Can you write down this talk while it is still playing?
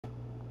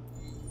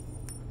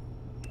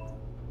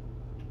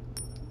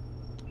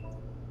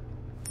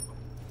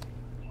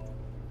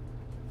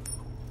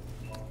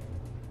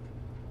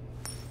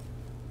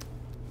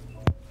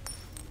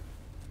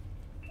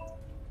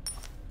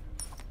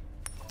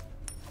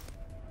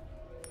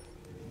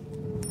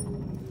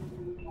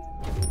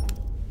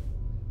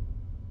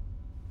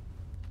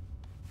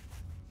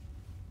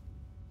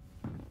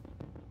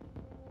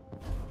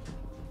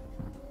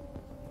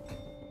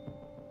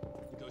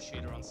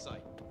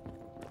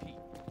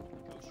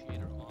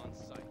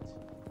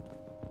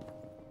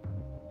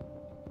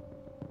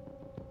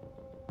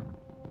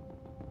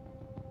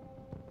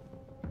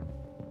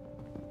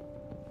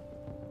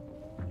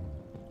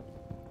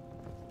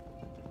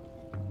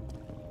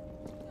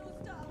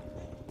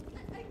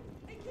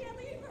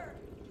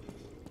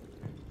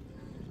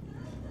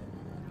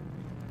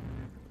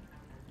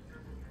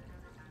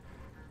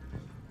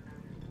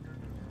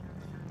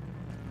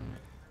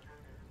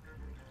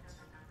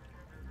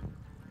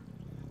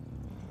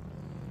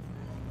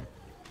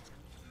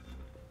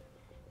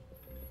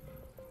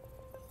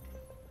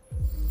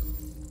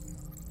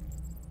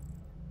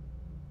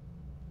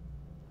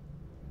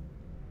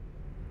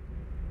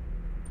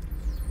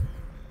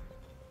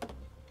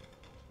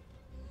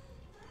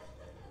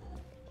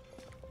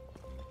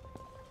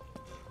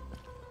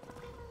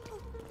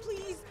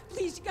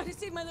Please, you gotta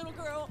save my little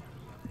girl.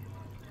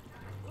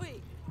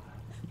 Wait.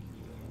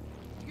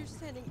 You're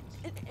sending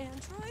an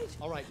android?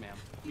 All right, ma'am.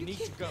 You need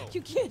to go.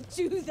 You can't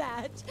do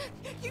that.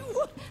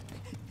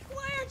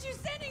 Why aren't you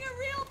sending a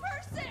real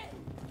person?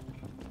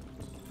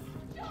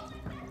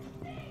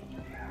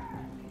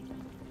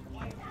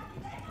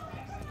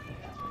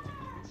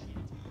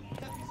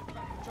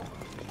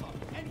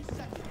 Any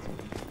second.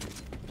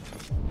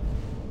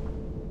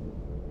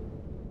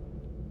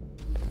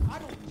 I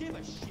don't give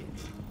a shit.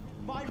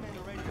 My men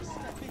are ready to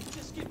step in.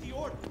 Just give the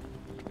order.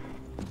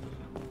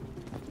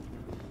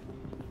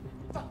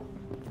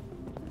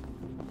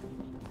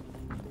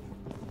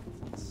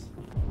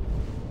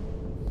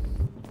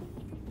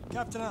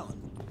 Captain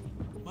Allen,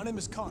 my name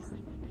is Connor.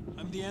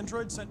 I'm the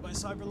android sent by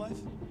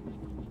CyberLife.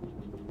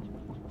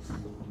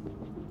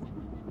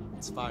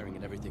 It's firing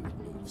at everything that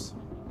moves.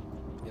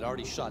 It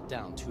already shot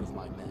down 2 of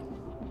my men.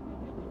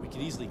 We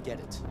could easily get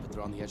it, but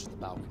they're on the edge of the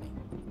balcony.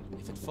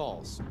 If it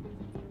falls,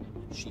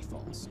 she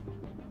falls.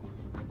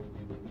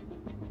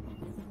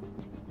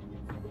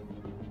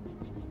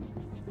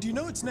 Do you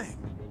know its name?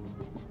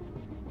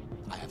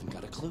 I haven't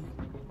got a clue.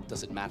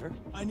 Does it matter?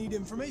 I need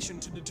information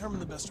to determine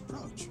the best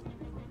approach.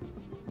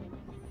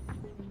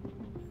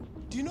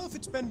 Do you know if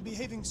it's been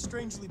behaving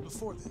strangely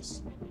before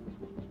this?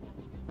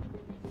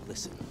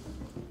 Listen,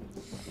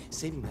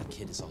 saving that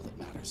kid is all that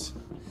matters.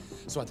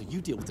 So either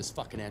you deal with this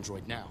fucking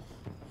android now,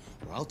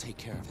 or I'll take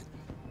care of it.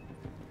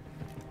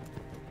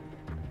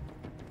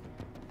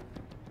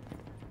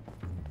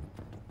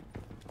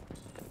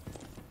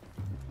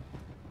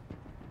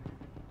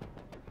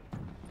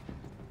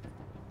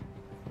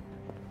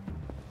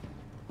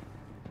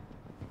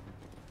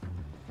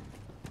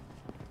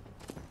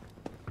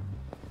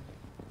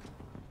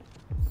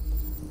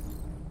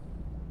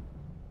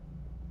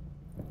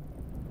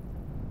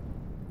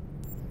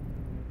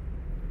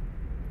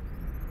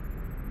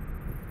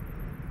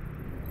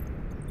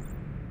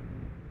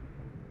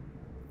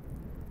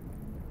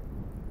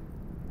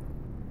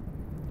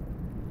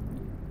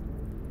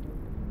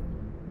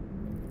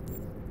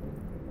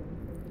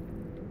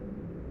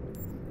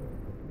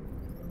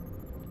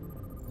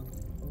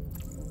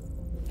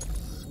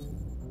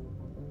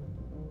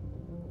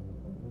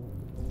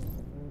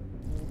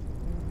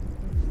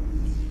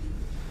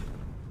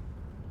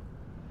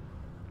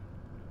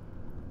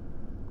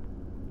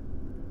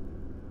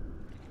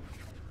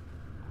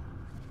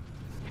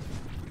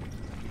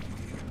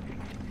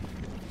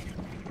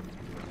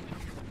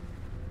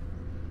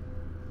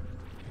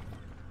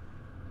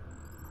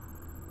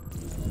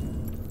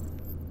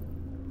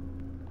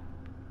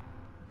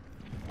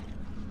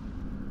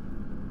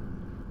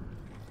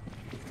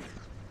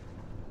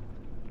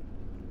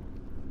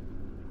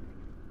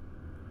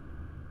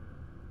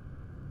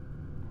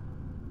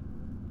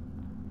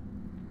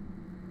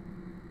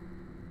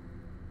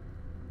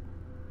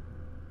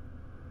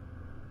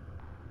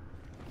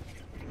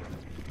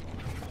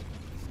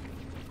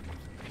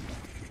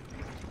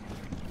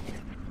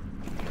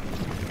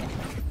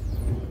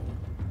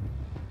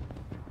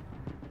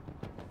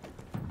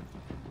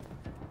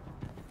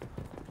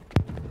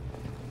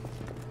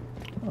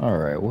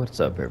 Alright,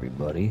 what's up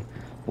everybody?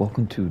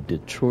 Welcome to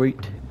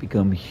Detroit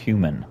Become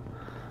Human.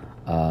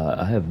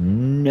 I have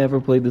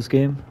never played this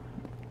game,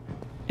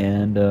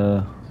 and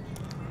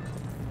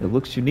it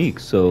looks unique,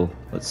 so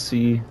let's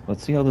see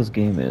how this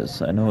game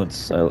is. I know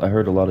I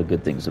heard a lot of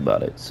good things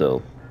about it,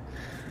 so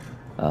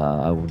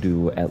I will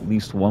do at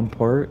least one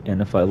part,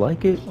 and if I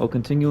like it, I'll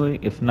continue it.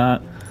 If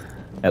not,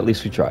 at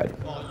least we tried.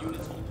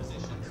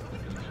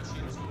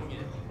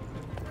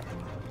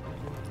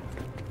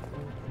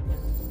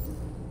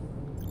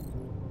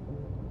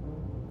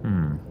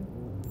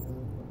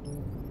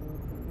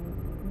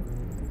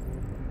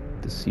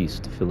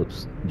 Deceased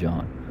Phillips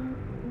John.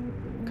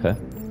 Okay.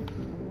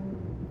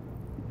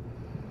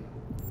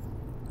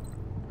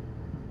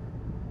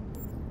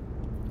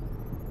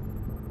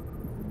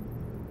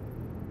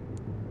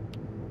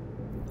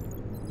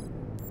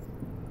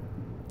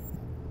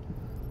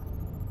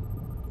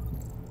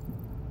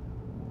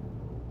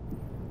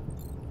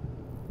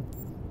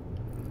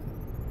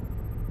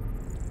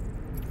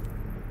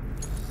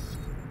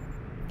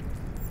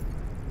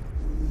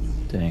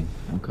 Dang,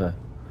 okay.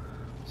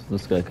 So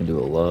this guy can do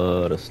a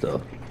lot of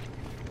stuff.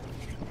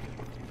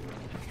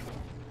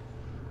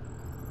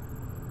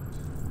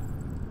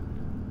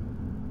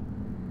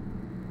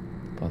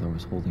 Father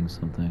was holding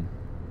something.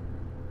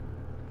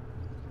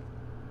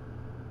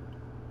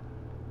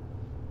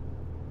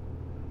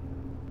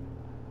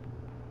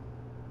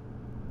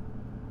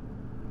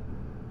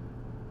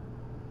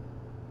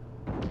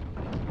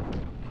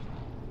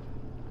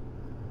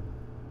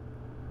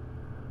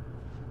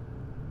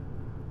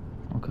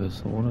 Okay,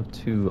 so one of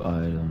 2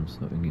 items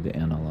that we need to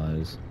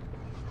analyze.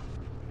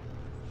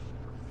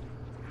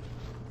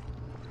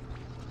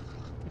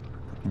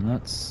 I'm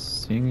not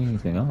seeing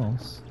anything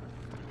else.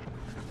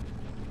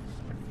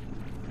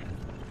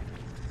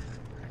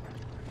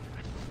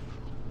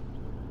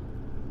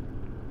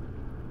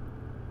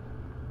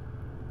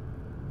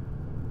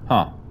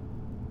 Huh.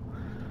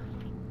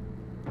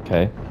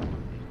 Okay.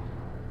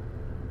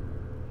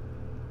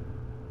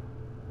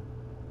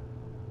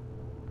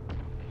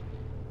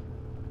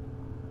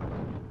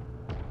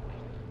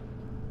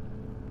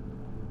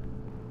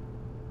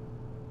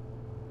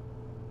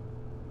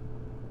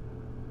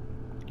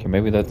 Okay,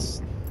 maybe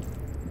that's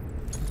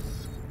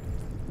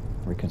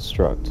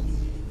reconstruct.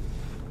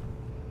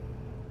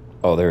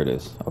 Oh, there it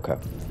is. Okay.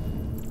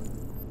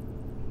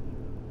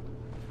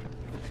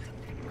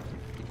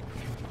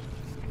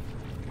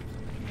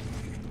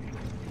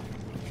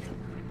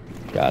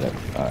 Got it.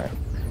 All right.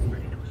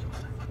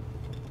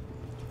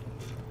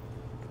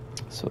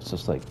 So it's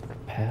just like a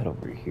pad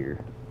over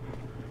here.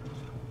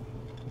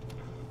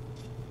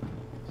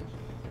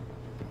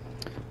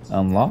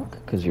 Unlock,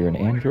 because you're an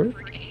android.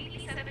 Over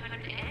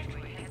 8,700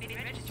 Android has been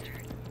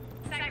registered.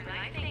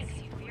 CyberLife thanks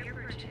you for your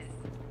purchase.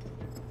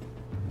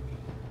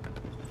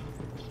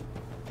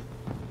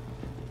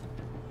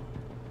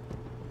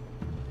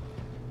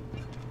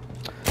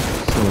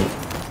 So,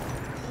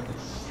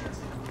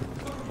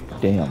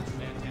 damn.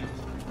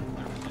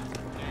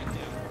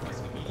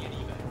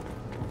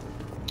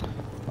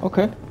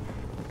 Okay.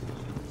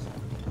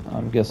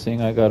 I'm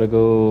guessing I gotta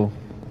go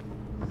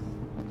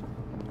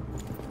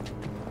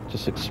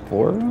just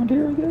explore around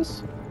here, I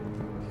guess?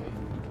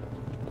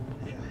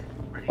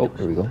 Oh,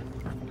 here we go.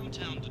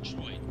 Downtown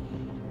Detroit.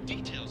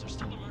 Details are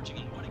still emerging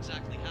on what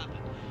exactly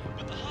happened,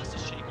 but the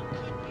hostage taker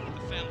could be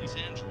the family's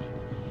android.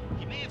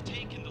 He may have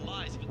taken the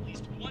lives of at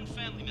least one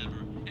family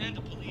member and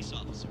a police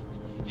officer.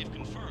 If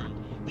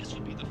confirmed, this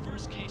would be the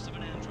first case of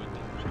an android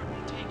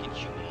deliberately taking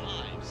human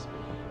lives.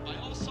 By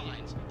all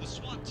signs, the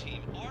SWAT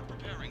team are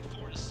preparing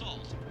for an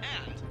assault,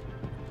 and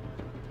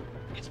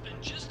it's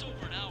been just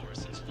over an hour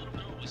since a little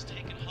girl was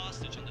taken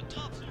hostage on the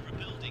top floor of a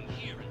building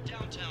here in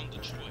downtown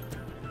Detroit.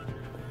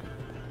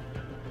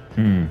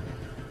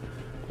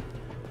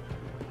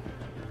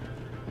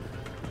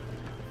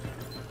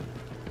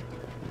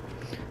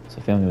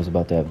 So family was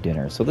about to have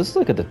dinner. So this is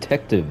like a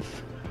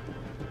detective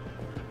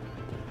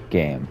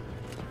game.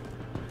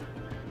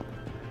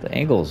 The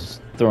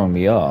angle's throwing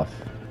me off.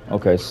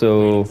 Okay,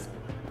 so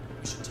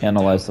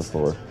analyze the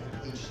floor.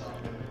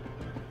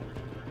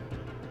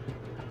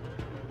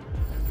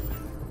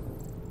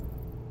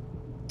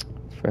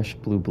 Fresh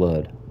blue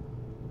blood.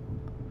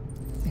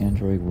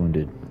 Android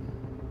wounded.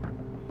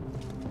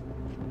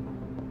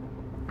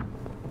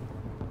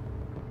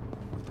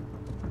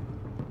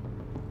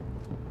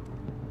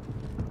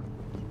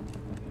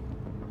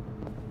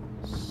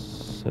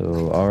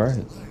 So,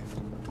 alright.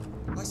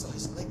 I saw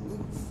his leg move.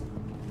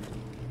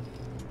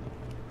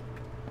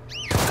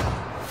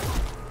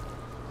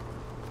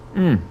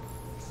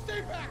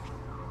 Stay back!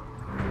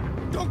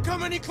 Don't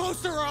come any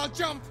closer or I'll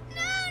jump!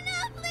 No,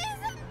 no, please,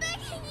 I'm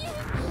begging you.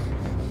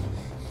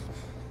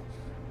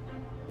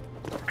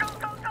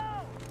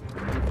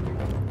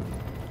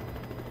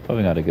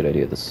 Probably not a good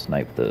idea to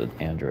snipe the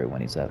android when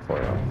he's that far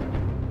off.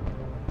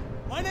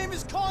 My name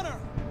is Connor.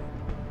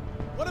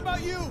 What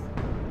about you?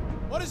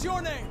 What is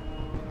your name?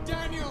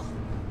 Daniel!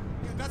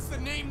 Yeah, that's the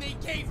name they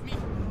gave me!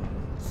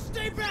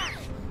 Stay back!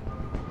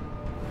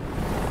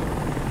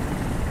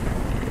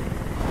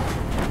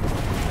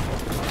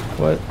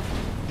 What?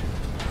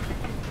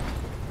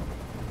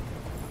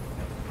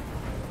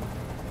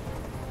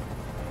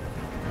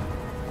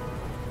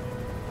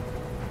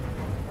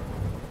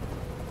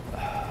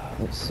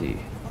 Let's see.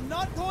 I'm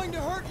not going to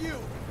hurt you.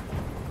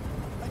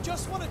 I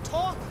just want to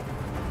talk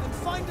and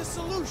find a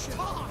solution.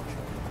 Talk!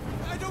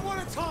 I don't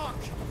want to talk!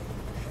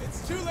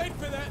 It's too late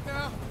for that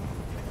now.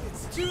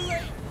 It's too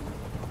late.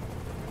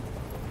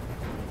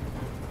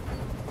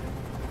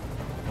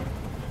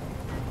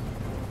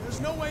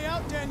 There's no way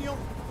out, Daniel.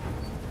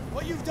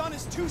 What you've done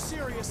is too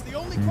serious. The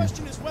only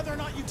question is whether or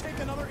not you take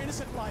another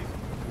innocent life.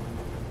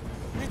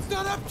 It's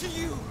not up to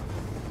you.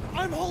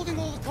 I'm holding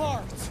all the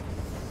cards.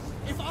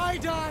 If I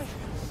die,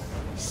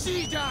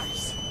 she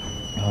dies.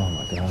 Oh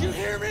my You god.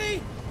 hear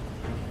me?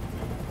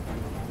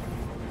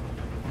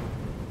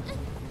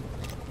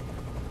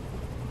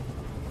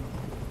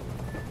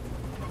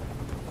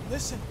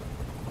 Listen,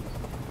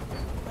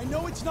 I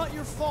know it's not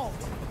your fault.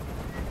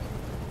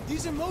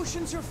 These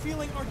emotions you're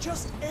feeling are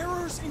just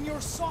errors in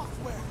your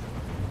software.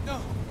 No,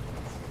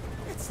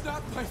 it's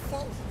not my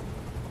fault.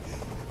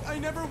 I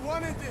never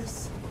wanted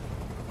this.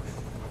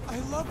 I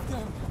loved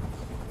them,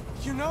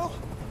 you know?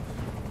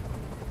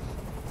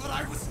 But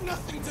I was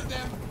nothing to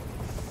them.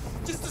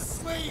 Just a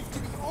slave to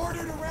be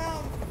ordered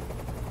around.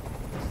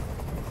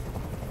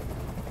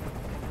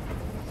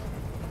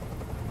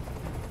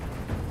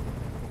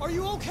 Are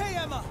you okay,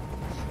 Emma?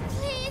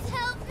 Please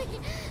help me.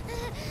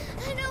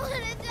 I don't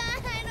want to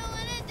die. I don't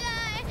want to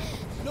die.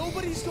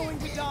 Nobody's going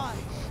to die.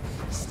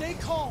 Stay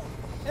calm.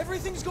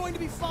 Everything's going to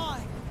be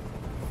fine.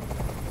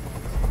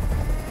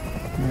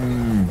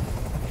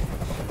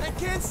 I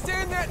can't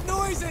stand that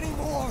noise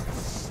anymore.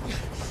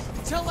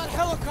 Tell that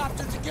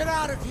helicopter to get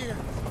out of here.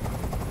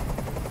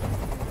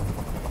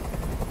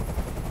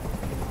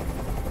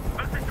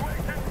 The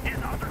situation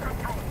is under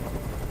control.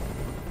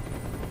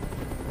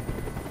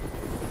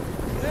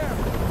 There.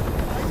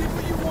 I did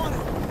what you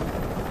wanted.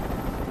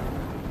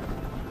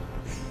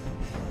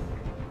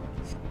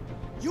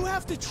 You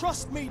have to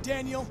trust me,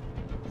 Daniel.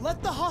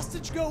 Let the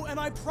hostage go, and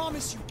I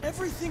promise you,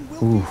 everything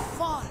will be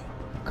fine.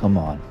 Come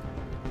on.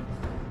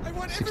 I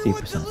want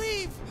everyone to 60%.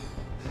 leave.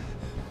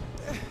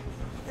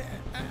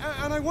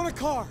 I'm And I want a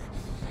car.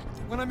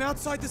 When I'm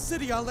outside the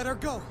city, I'll let her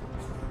go.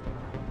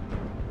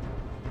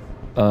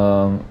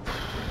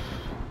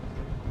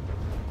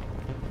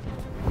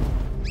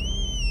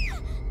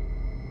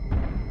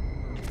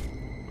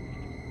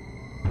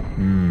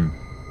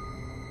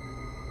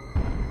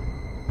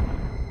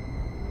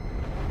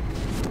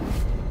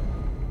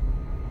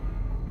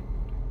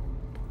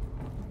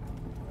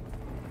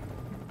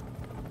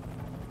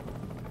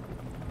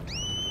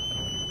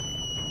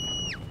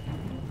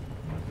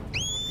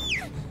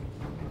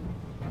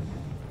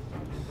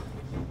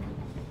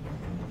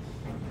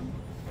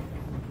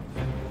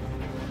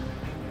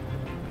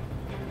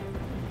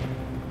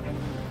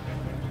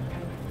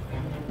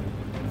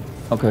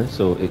 Okay,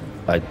 so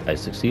I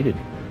succeeded.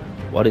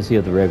 Why does he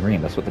have the red ring?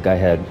 That's what the guy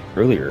had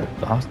earlier.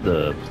 The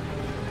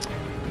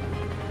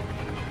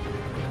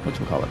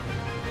whatchamacallit?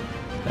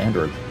 The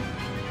android.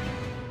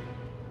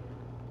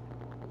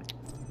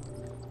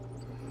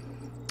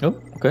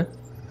 Oh, okay.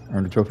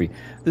 Earned a trophy.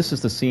 This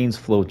is the scene's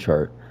flow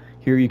chart.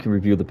 Here you can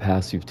review the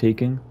paths you've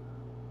taken.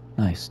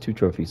 Nice, 2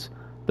 trophies.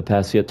 The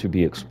paths yet to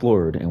be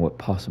explored and what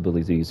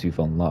possibilities you've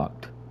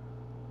unlocked.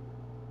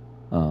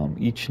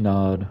 Each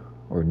node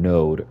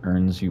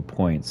earns you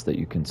points that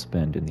you can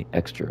spend in the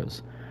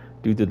extras.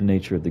 Due to the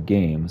nature of the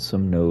game,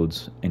 some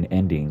nodes and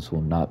endings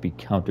will not be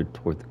counted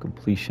toward the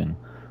completion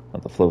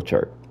of the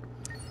flowchart.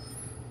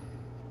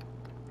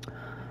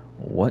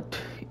 What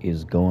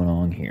is going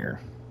on here?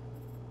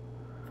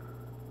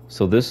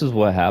 So this is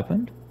what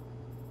happened?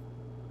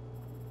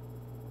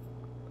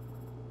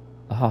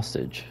 A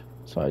hostage.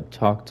 So I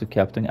talked to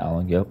Captain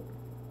Allen, yep.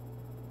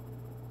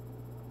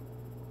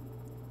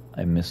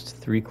 I missed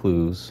 3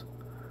 clues.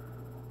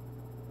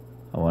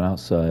 I went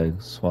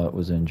outside, SWAT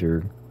was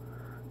injured.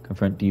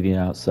 Confront Deviant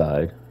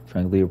outside,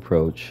 frankly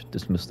approach,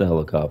 dismiss the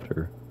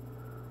helicopter,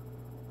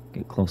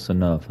 get close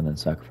enough, and then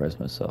sacrifice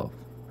myself.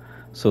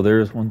 So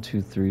there's 1,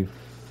 2, 3,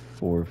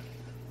 4,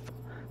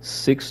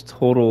 6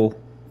 total.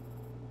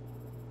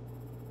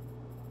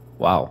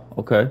 Wow,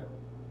 okay.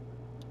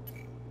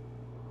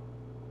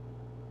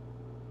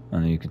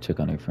 And then you can check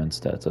on your friend's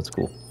stats, that's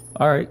cool.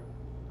 Alright.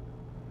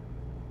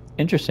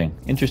 Interesting.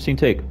 Interesting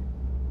take.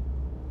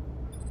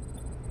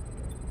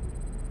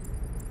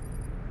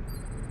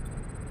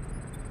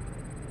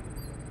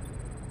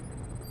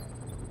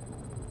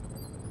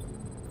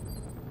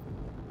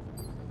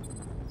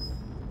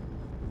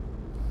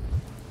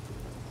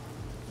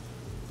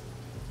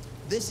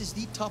 This is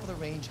the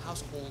top-of-the-range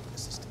household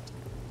assistant.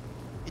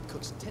 It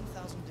cooks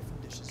 10,000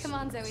 different dishes. Come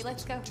on, Zoe,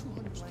 let's go.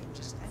 200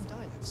 languages and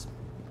dialects.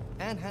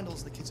 And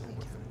handles the kids'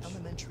 homework from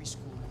elementary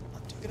school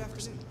up to Good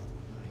afternoon.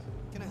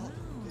 Can I help?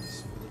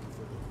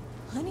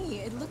 Honey,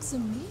 it looks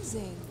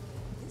amazing.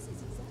 This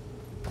is exactly...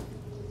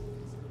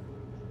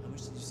 How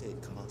much did you say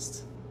it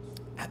cost?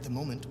 At the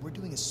moment, we're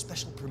doing a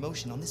special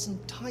promotion on this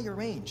entire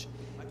range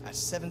at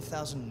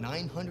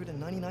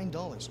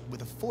 $7,999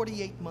 with a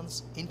 48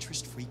 months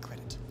interest-free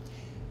credit.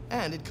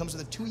 And it comes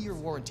with a 2-year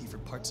warranty for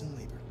parts and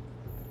labor.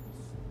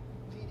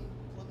 Cleaning,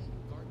 plumbing,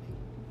 gardening,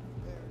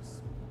 repairs.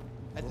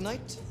 At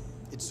night,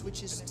 it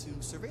switches to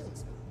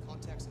surveillance mode,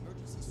 contacts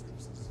emergency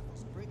services,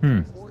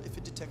 or if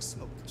it detects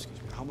smoke.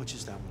 Excuse me, how much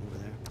is that one over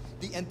there?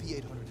 The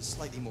MP800 is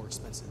slightly more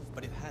expensive,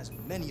 but it has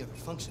many other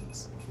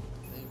functions.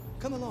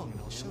 Come along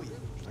and I'll show you.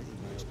 Slightly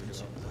more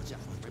expensive.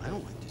 I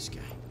don't like this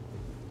guy.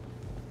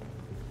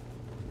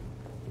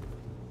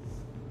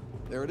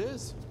 There it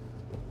is.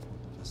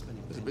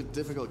 It's a bit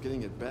difficult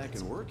getting it back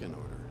in working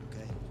order.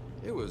 Okay.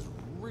 It was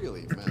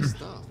really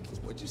messed up.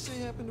 What'd you say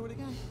happened to it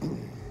again?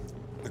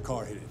 The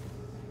car hit it.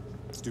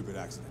 Stupid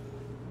accident.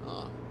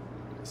 Ah,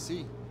 I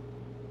see.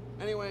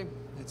 Anyway,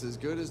 it's as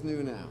good as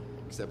new now,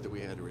 except that we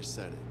had to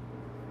reset it.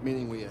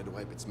 Meaning we had to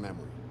wipe its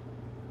memory.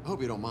 I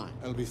hope you don't mind.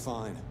 It'll be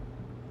fine.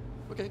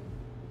 Okay. Did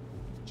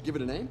you give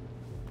it a name?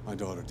 My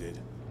daughter did.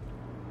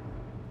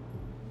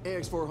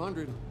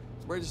 AX400.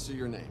 Register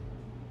your name.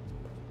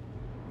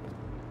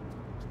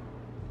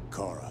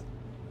 Kara.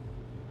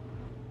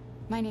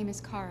 My name is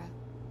Kara.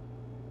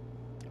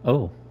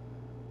 Oh.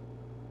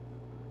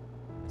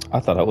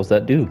 I thought I was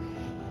that dude.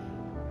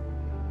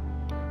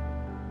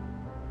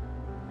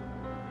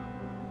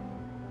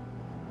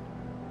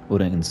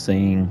 What an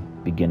insane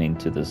beginning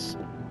to this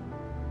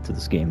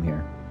game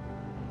here.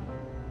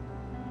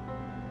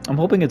 I'm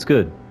hoping it's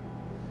good.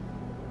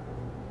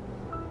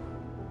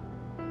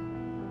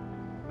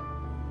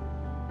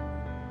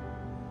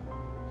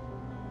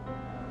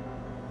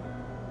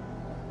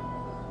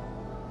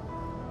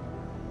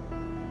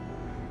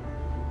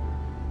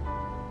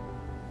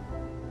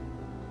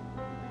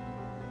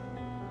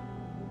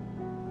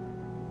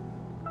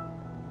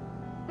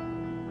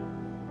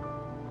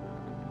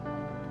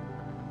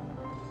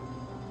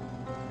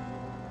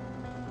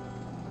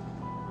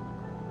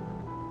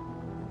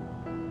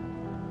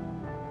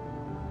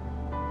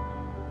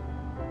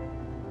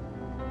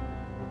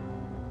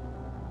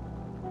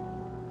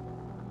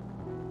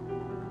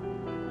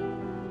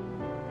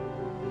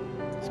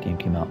 This game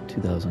came out in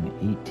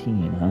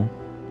 2018, huh?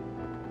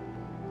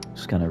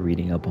 Just kind of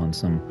reading up on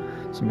some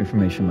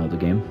information about the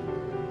game.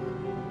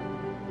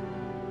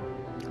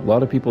 A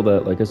lot of people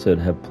that, like I said,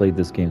 have played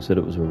this game said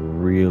it was a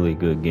really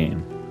good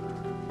game.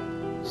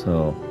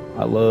 So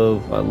I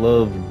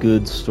love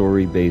good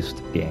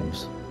story-based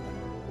games.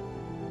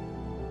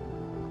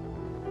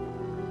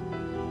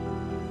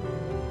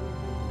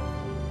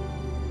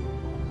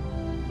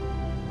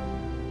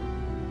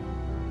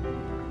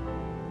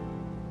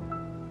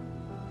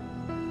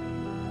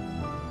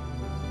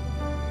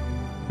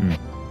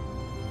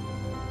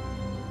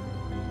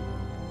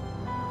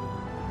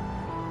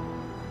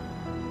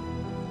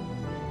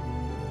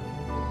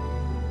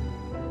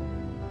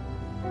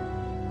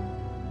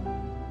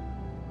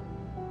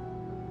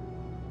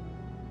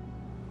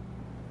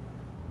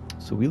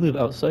 So we live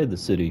outside the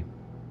city,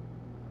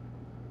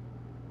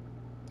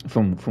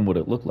 from what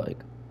it looked like.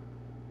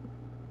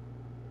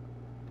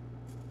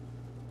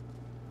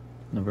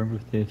 November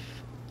 5th,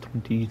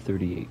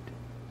 2038.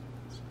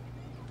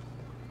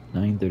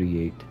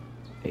 9:38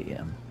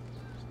 a.m.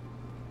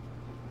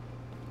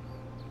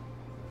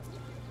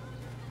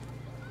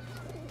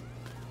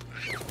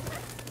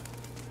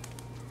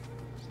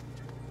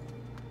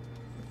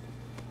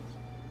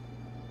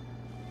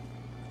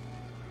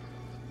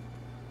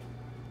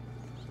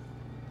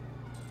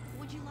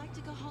 Would you like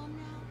to go home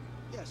now?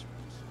 Yes,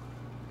 Rose.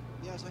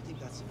 Yes, I think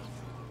that's enough.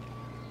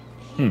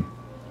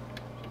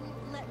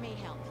 Let me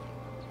help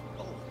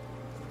you.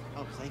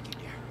 Oh, thank you,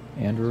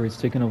 dear. Androids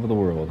taking over the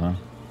world, huh?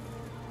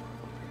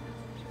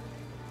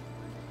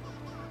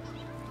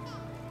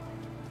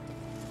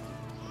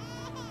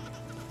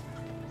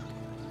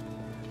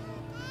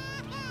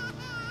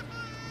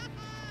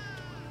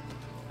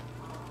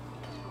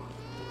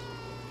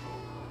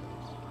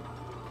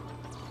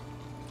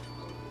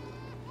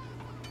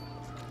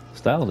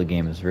 Style of the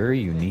game is very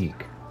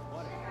unique.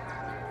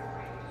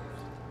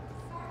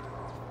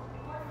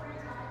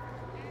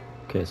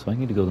 Okay, so I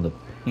need to go to the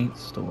paint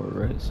store,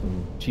 right? So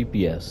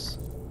GPS.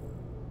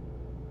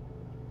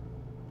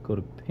 Go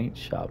to paint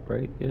shop,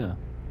 right? Yeah.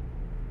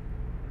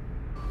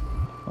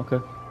 Okay.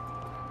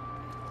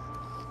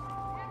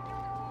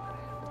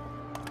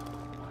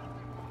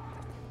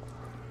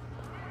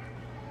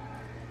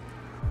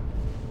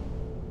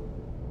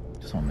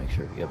 Just want to make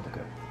sure. Yep,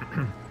 okay.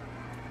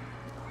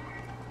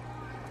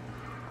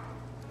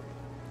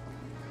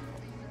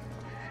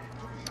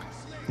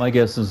 My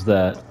guess is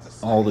that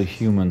all the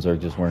humans are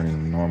just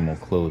wearing normal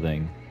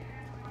clothing,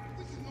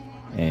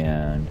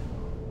 and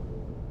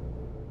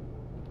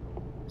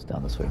it's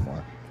down this way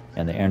more,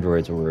 and the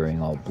androids are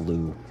wearing all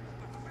blue.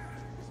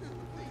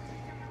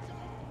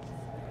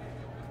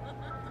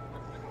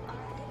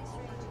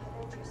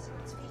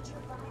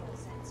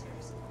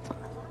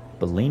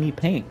 Bellini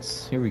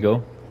Paints, here we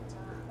go.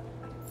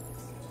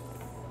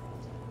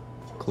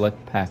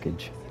 Collect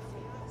package.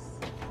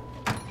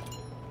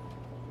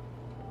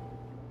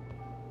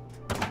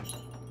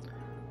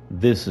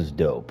 This is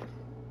dope.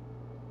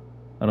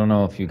 I don't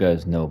know if you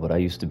guys know, but I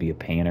used to be a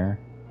painter.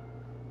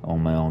 I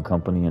owned my own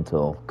company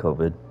until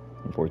COVID,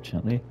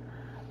 unfortunately.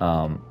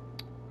 But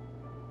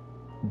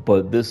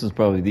this is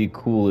probably the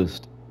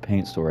coolest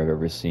paint store I've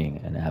ever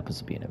seen, and it happens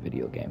to be in a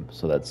video game.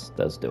 So that's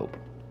dope.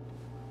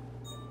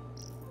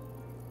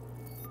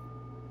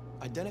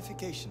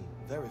 Identification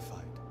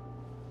verified.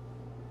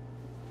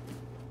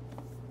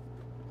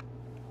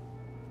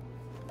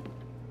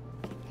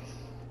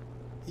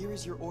 Here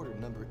is your order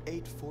number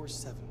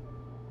 847.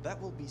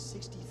 That will be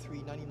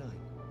 $63.99.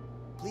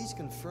 Please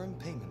confirm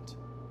payment.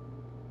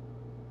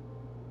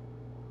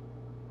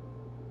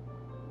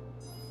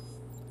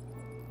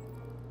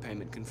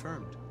 Payment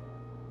confirmed.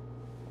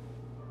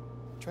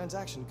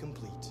 Transaction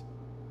complete.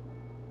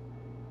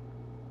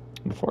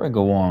 Before I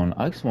go on,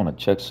 I just want to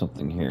check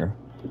something here.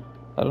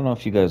 I don't know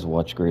if you guys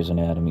watch Grey's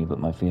Anatomy, but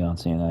my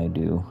fiance and I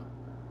do.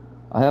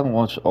 I haven't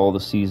watched all the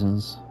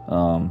seasons,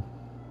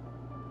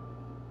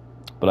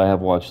 but I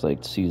have watched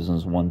like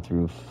seasons 1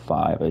 through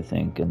 5, I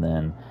think, and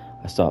then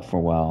I stopped for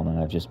a while, and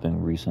then I've just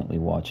been recently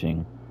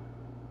watching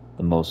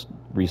the most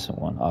recent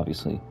one,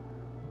 obviously.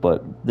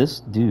 But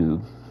this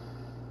dude,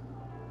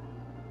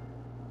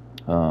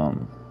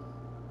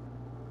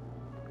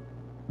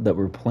 that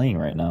we're playing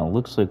right now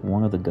looks like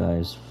one of the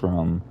guys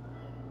from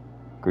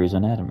Grey's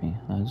Anatomy.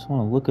 I just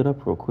want to look it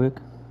up real quick.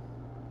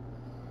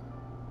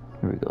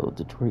 Here we go.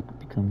 Detroit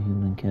Become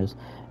Human cast.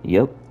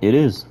 Yep, it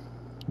is.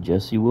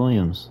 Jesse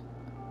Williams.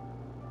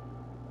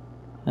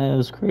 That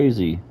was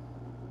crazy.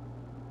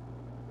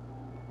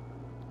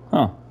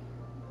 Huh.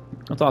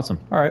 That's awesome.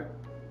 Alright.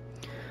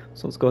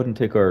 So let's go ahead and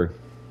take our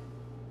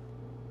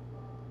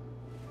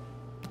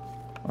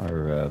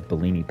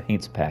Bellini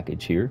Paints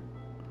package here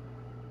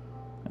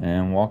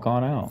and walk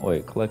on out.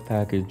 Wait, collect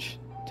package,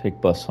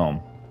 take bus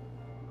home.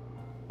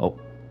 Oh.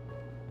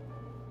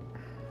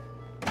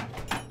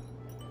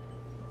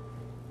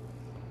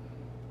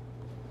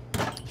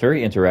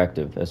 Very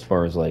interactive as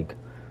far as like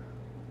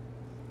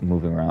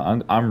moving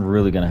around. I'm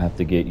really gonna have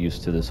to get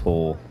used to this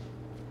whole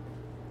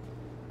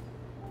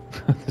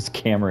this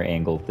camera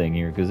angle thing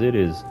here, because it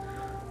is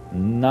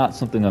not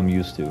something I'm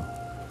used to.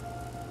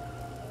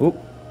 Oop.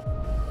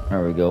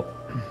 There we go.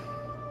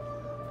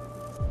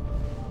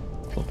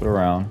 Flip it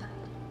around.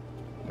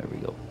 There we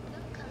go.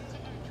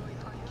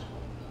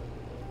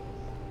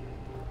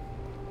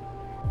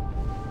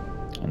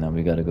 And then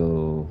we gotta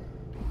go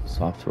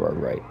soft to our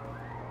right.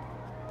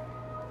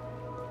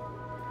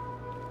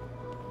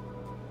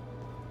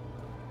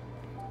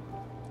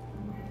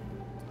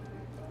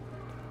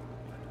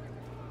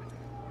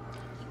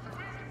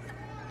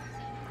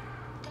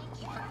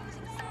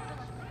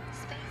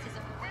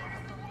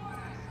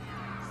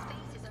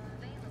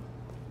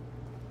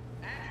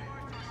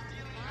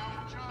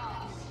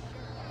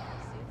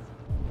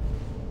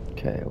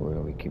 Okay, where do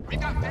we keep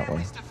going? That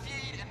way. To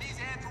feed, and these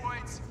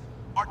androids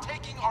are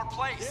taking our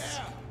place.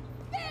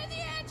 They're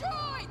the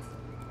androids!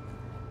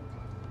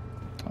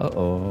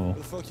 Uh-oh. Where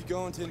the fuck you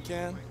going, Tin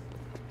Can?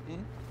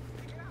 I'm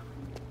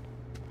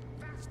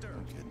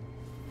kidding.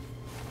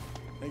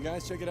 Hey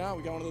guys, check it out.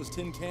 We got one of those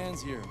tin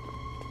cans here.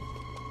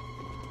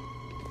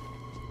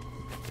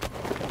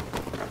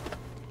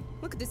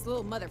 Look at this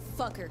little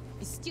motherfucker.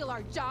 You steal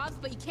our jobs,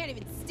 but you can't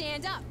even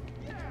stand up.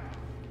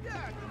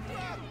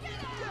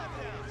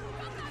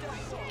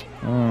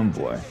 Oh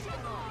boy. You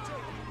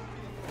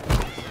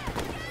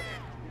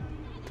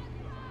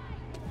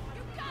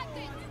got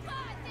this! You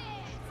got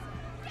this!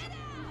 Get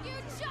out! You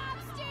job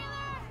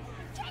stealer!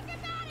 Take him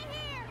out of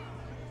here!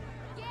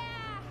 Yeah!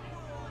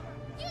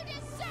 You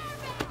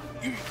deserve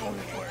it! You ain't going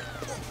anywhere.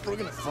 We're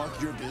gonna fuck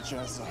your bitch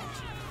ass up.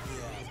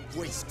 Yeah,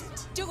 waste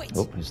it. Do it!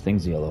 Oh, his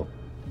thing's yellow.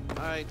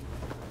 Alright.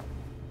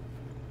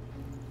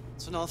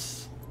 It's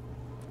enough.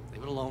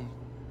 Leave it alone.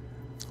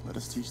 Let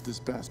us teach this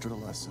bastard a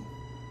lesson.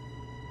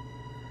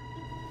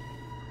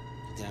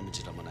 You damage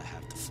it, I'm gonna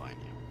have to find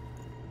you.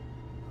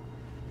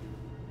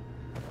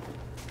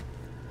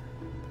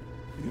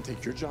 You can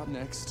take your job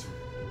next.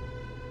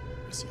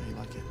 We'll see how you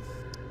like it.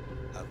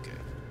 Okay.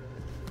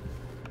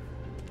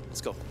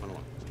 Let's go. Run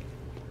along.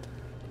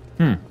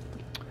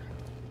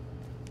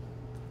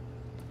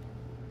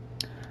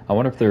 I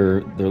wonder if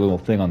their little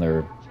thing on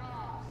their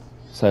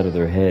side of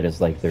their head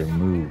is like their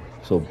move.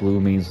 So blue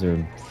means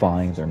they're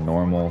fine, they're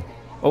normal.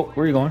 Oh,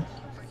 where are you going?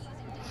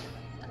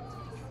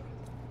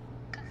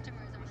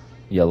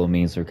 Yellow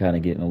means they're kind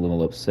of getting a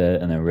little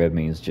upset, and then red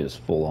means just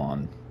full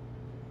on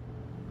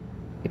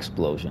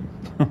explosion.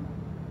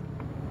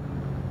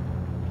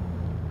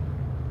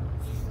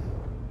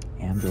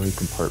 Android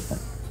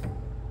compartment.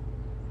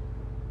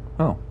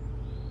 Oh.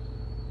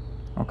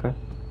 Okay.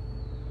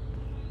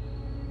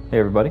 Hey,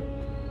 everybody.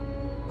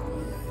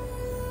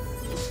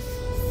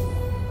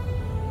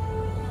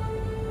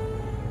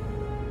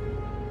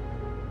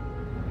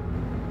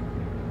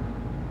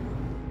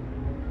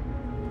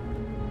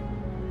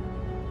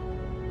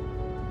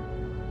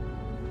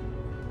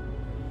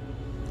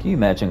 Can you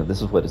imagine if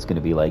this is what it's going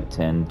to be like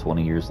 10,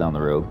 20 years down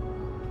the road?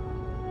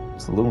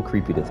 It's a little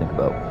creepy to think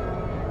about.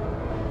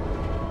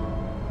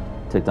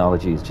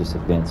 Technology is just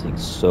advancing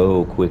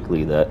so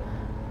quickly that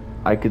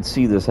I could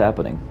see this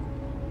happening.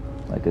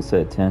 Like I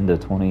said, 10 to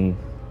 20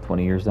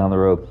 years down the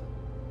road.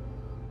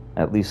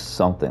 At least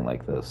something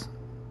like this.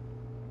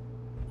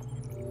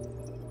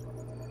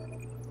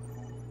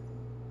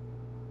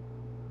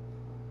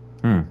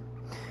 So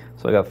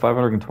I got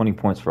 520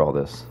 points for all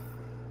this.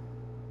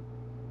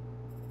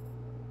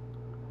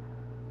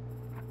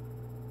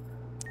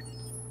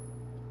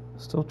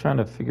 Still trying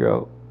to figure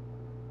out,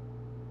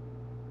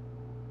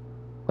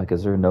 like,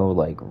 is there no,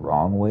 like,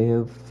 wrong way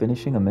of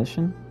finishing a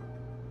mission?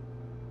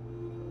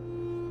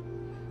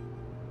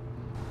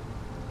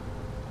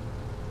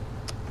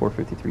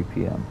 (4:53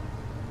 p.m.)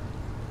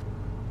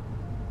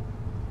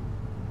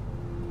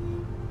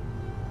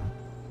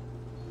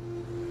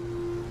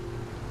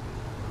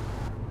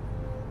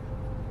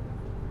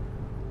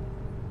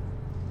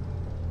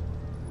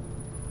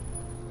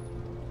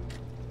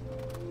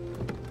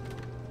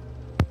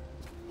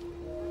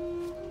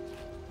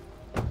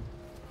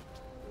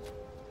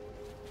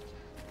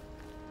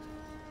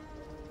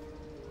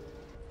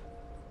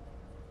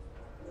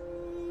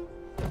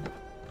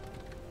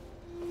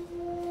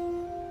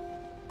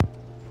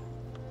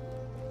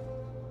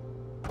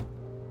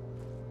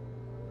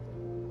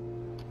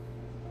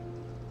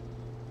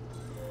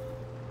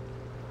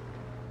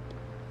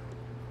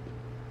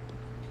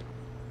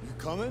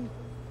 Coming?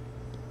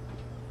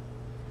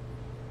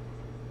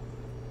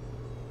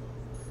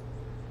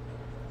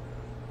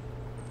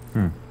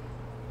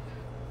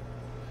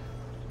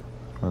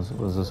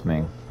 What does this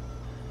mean?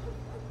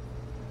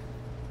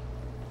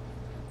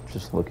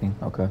 Just looking,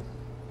 okay.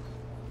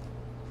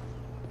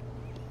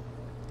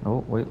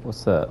 Oh, wait,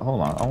 what's that?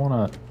 Hold on, I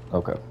wanna...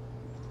 Okay.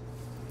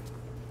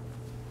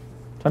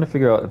 Trying to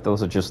figure out if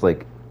those are just,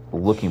 like,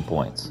 looking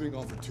points. We've been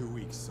gone for 2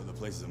 weeks, so the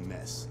place is a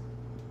mess.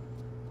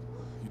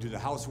 You do the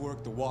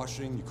housework, the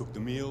washing, you cook the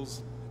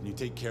meals, and you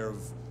take care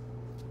of...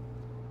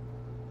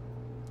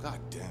 God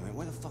damn it,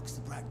 where the fuck's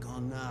the brat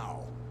gone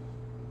now?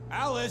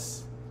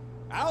 Alice!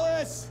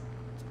 Alice!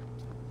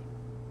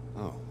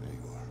 Oh, there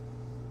you are.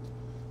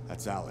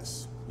 That's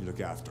Alice. You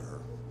look after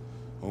her.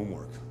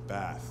 Homework,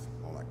 bath,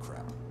 all that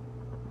crap.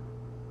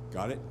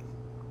 Got it?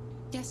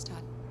 Yes,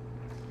 Todd.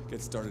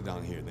 Get started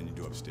down here, then you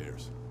do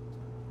upstairs.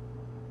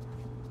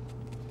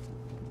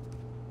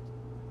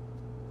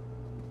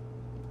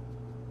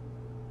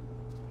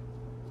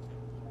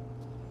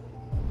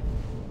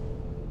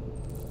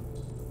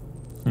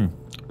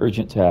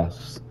 Urgent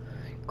tasks.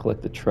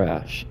 Collect the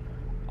trash.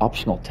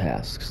 Optional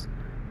tasks.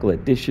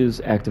 Collect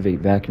dishes, activate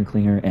vacuum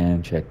cleaner,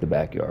 and check the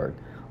backyard.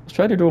 Let's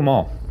try to do them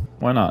all.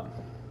 Why not?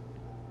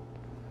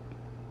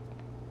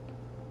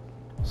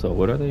 So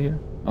what are they here?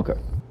 Okay.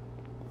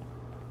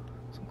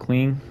 So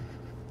clean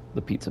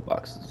the pizza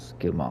boxes.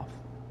 Get them off.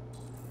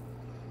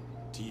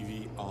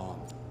 TV on.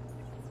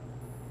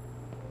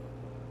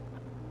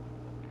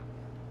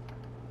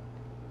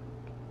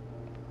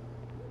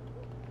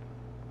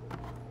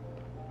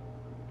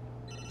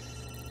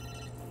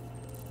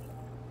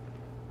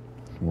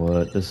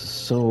 What? This is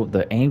so...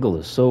 The angle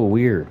is so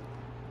weird.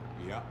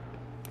 Yeah.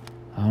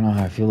 I don't know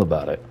how I feel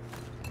about it.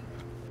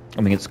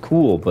 I mean, it's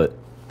cool, but...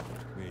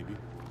 Maybe.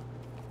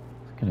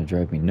 It's gonna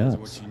drive me nuts.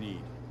 That's what you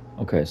need.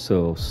 Okay,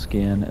 so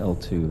scan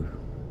L2.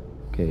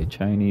 Okay,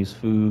 Chinese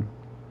food.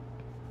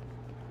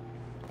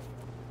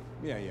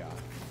 Yeah,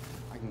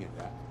 I can get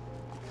that.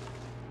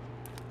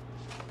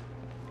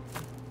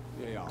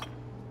 Yeah.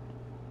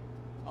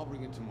 I'll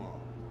bring it tomorrow.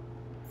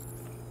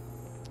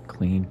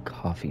 Clean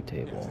coffee Yeah,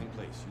 table. same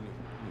place. You know.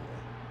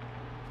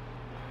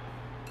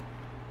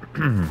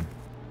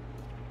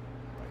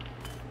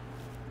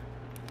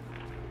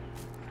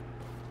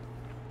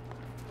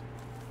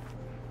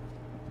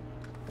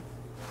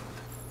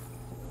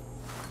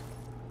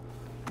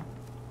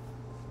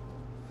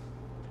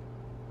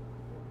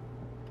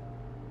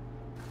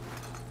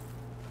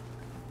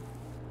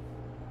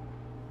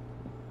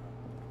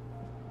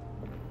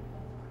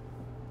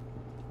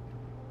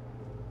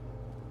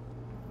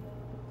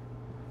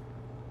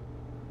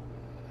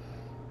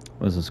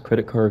 What is this?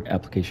 Credit card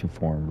application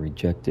form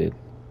rejected.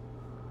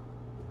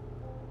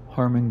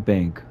 Harming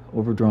Bank,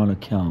 overdrawn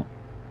account,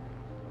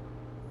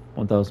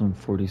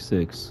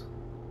 1,046.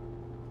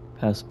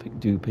 Past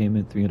due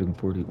payment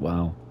 340.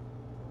 Wow,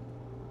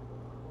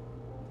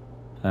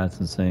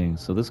 that's insane.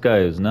 So this guy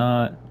is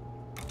not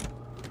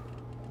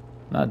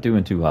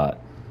doing too hot.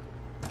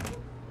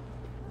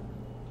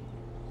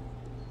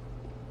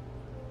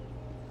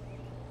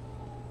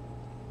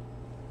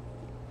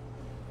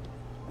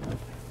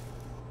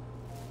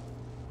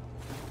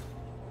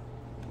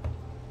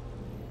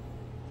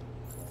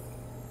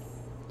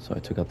 So I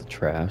took out the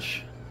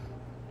trash.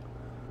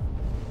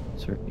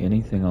 Is there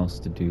anything else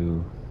to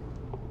do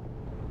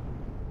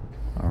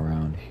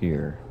around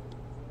here?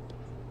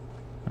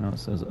 I know it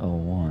says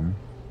L1.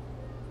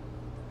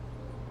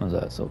 What is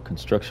that? So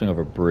construction of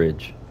a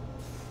bridge,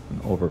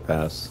 an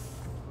overpass.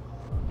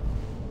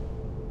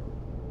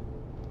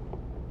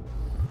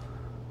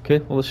 Okay,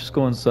 well let's just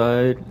go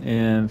inside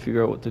and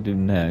figure out what to do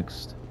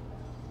next.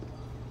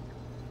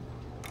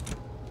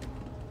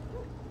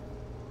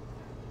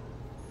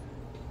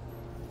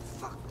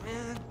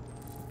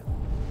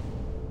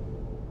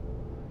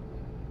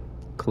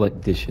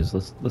 Collect dishes.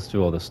 Let's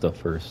do all this stuff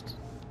first.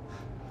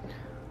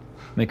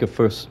 Make a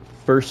first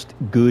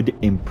good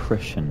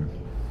impression.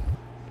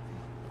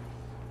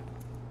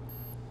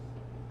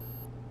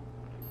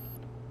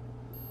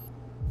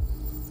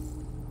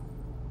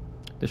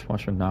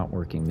 Dishwasher not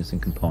working, missing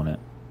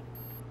component.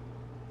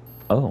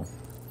 Oh.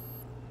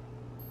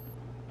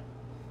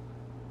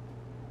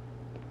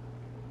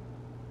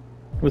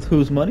 With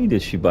whose money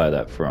did she buy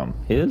that from?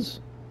 His?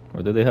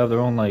 Or did they have their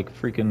own like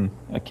freaking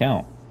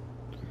account?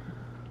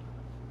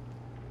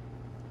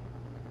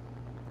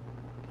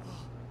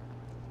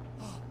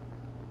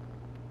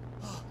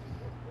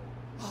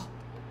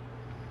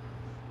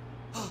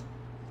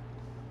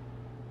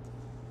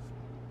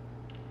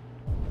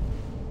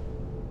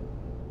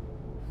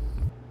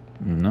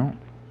 No.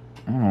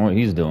 I don't know what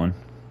he's doing.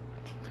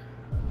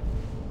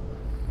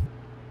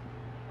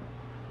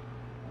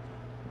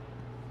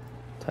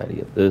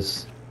 Tidy up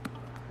this.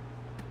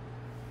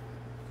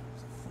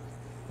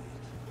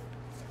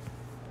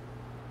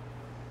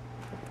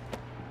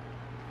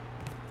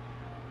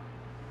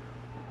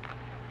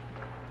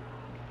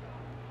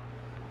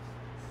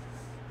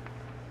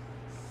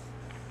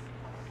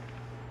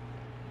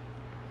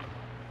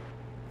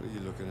 What are you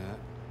looking at?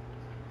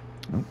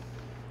 Nope.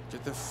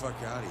 Get the fuck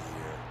out of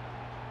here.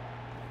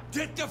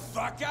 Get the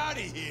fuck out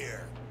of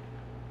here!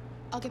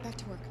 I'll get back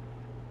to work.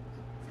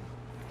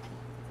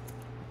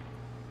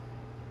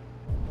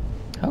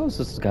 How is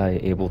this guy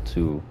able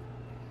to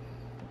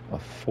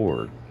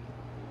afford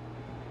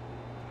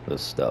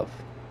this stuff?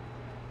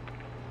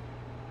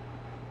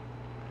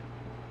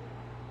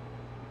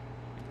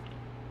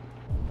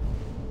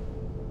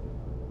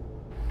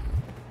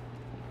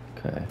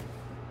 Okay.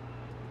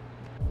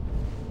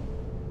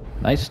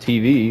 Nice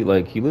TV.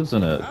 Like, he lives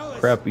in a Alice,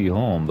 crappy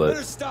home, but...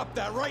 better stop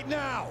that right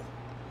now!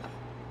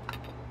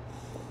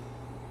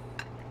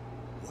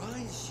 Why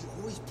is she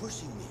always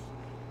pushing me?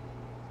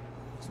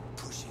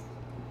 Pushing.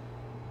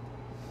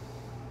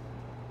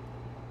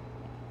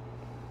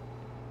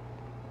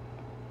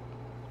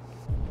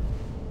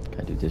 Can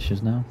I do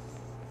dishes now?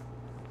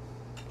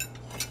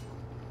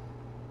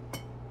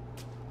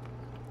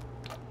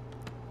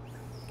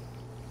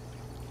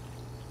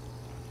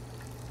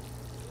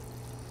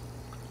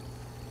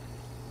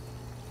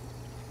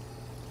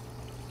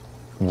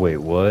 Wait,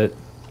 what?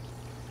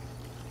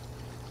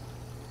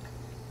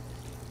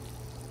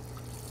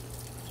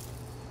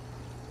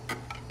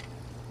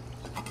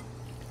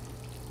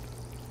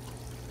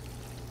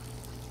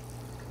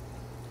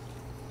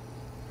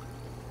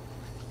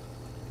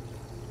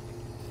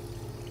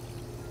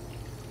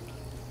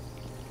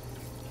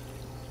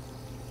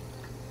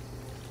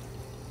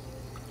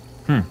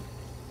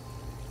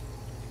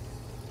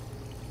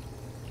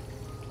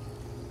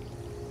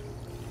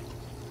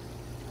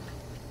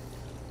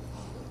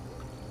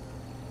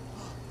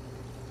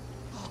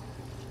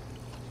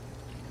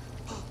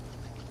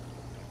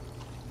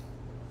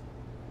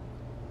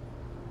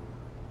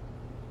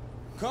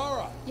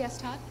 Kara, Yes,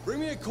 Todd? bring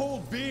me a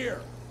cold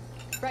beer.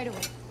 Right away.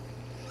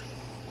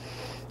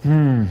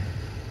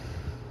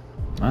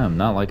 I am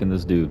not liking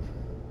this dude.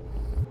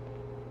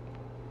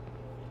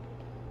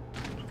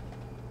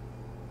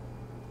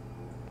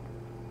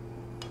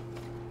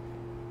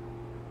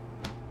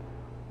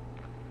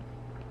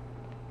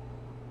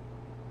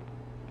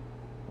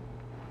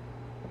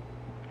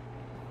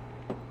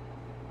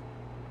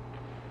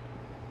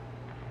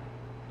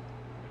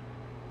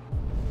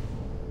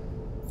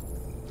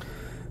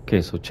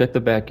 Okay, so check the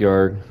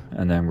backyard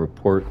and then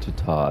report to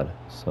Todd.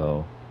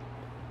 So,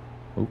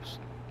 oops.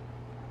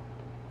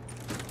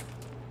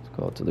 Let's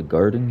go out to the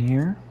garden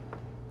here.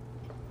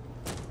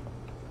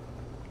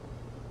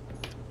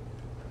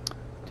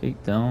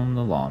 Take down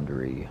the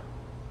laundry.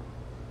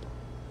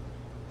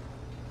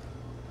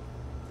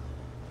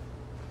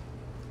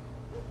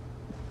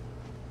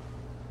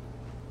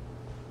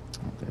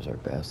 Oh, there's our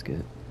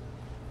basket.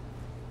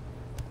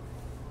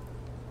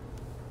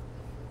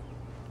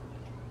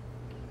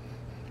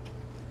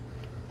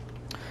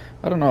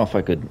 I don't know if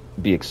I could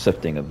be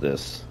accepting of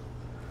this,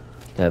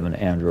 to have an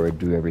android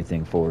do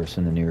everything for us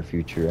in the near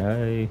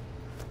future.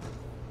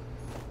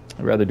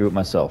 I'd rather do it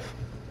myself.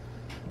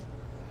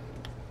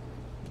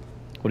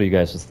 What are you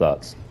guys'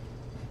 thoughts?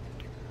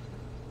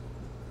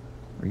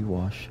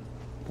 Rewash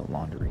the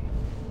laundry.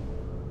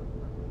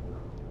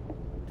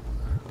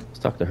 Let's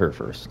talk to her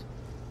first.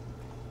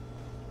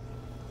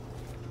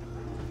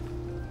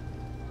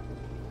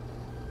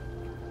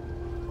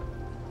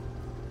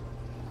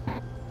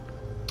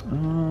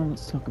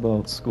 Let's talk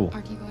about school.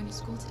 Aren't you going to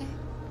school today?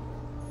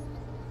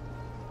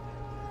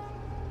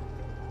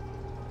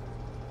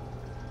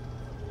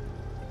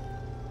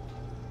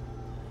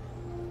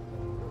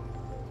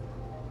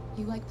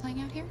 You like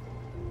playing out here?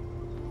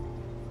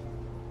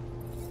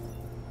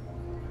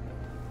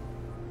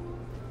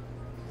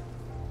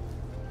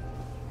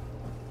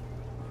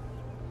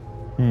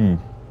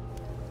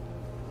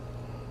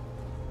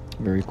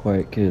 Very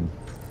quiet kid.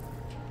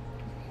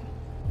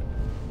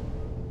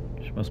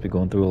 She must be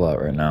going through a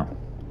lot right now.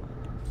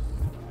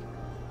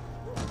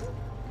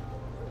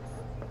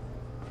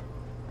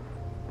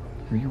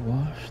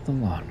 Rewash the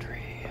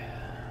laundry.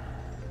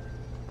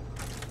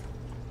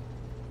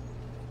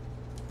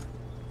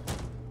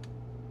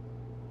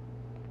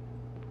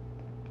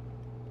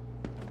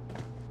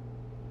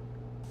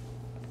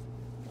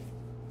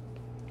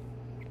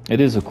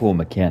 It is a cool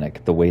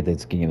mechanic, the way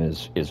this game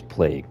is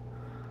played.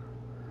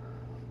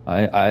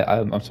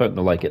 I'm starting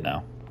to like it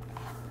now.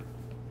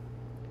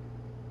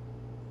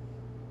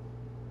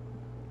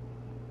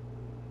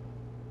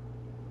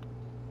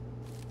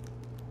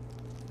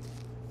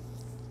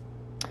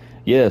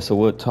 Yeah, so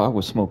what Todd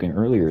was smoking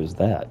earlier is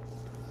that.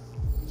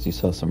 So you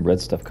saw some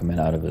red stuff coming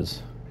out of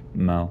his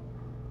mouth.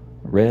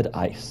 Red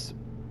ice.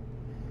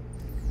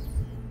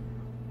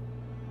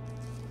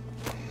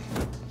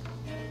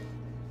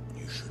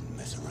 You shouldn't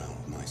mess around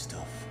with my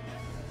stuff.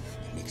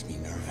 It makes me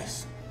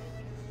nervous.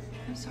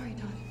 I'm sorry,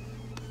 Todd.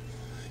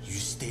 You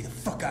just stay the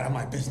fuck out of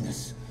my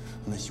business.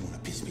 Unless you want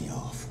to piss me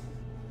off.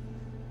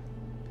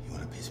 You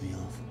want to piss me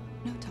off?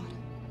 No, Todd.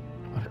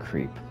 What a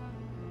creep.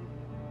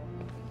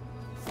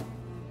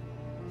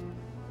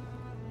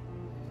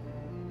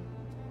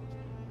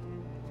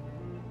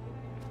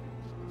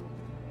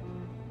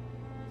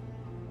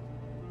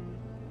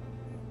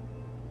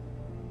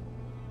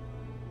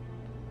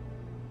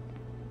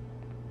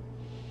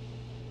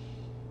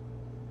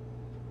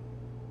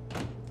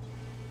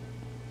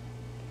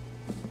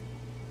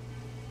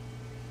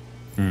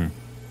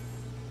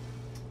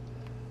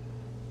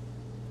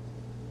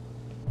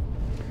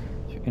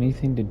 Is there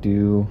anything to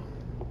do?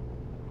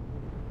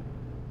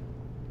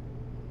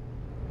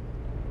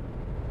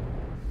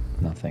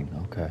 Nothing,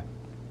 okay.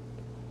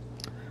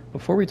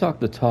 Before we talk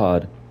to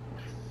Todd,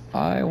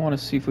 I want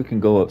to see if we can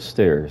go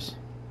upstairs.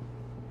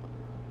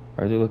 I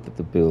already looked at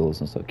the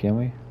bills and stuff, can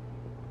we?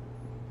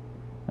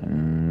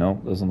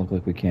 Nope, doesn't look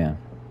like we can.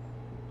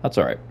 That's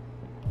alright.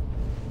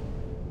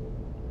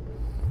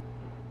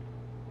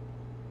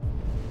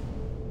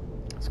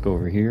 Let's go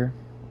over here.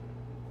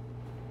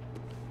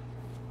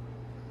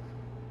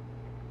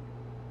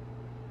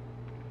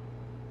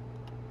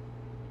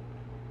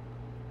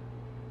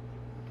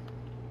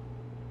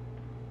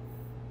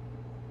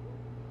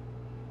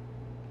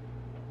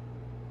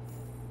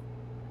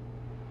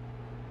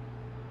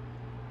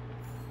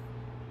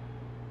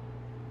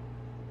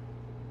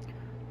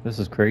 This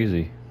is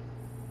crazy.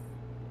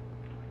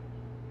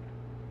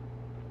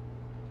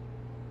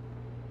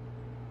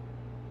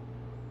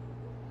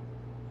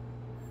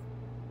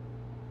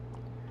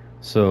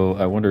 So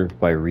I wonder if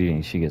by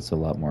reading she gets a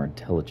lot more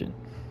intelligent.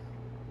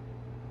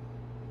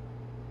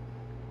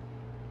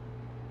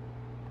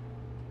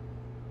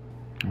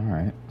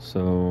 Alright,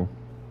 so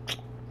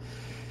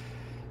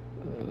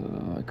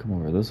I come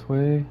over this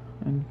way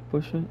and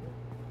push it.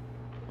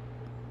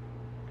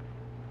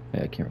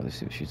 Yeah, I can't really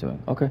see what she's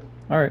doing. Okay,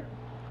 alright.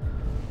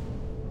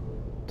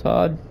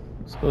 Todd,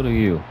 let's go to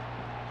you.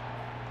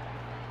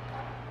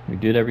 We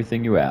did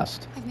everything you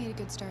asked. I've made a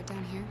good start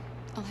down here.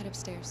 I'll head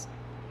upstairs.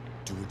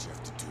 Do what you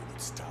have to do,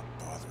 but stop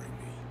bothering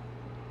me.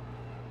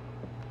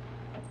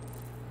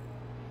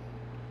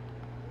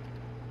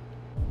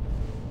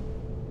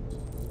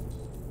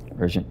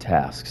 Urgent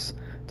tasks.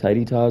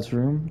 Tidy Todd's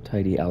room,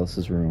 tidy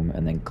Alice's room,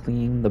 and then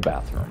clean the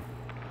bathroom.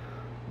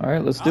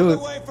 Alright, let's do Out it. of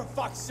the way, for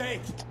fuck's sake!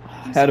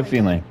 Had a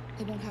feeling.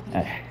 It won't happen I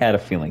again. had a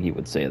feeling he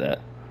would say that.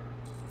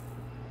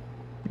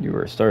 You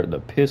were starting to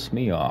piss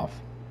me off.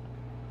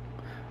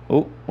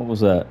 Oh, what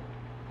was that?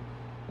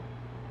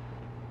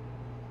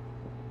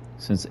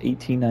 Since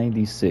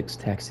 1896,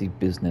 taxi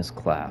business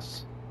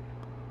class.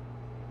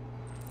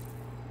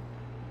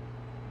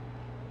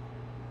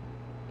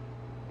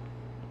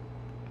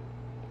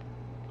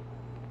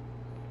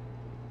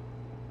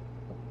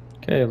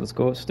 Okay, let's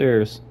go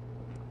upstairs.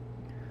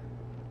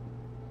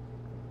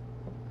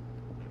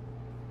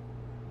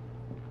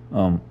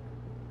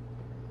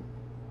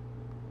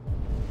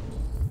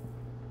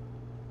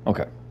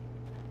 Okay.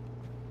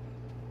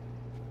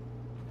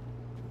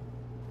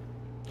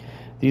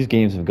 These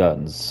games have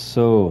gotten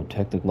so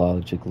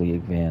technologically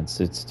advanced.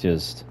 It's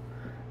just,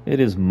 it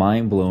is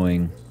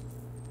mind-blowing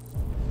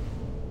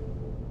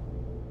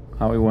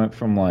how we went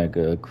from like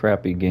a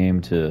crappy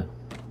game to,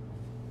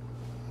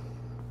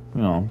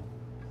 you know,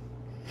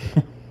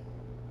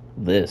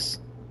 this.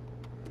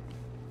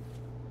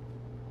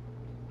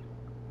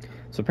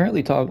 So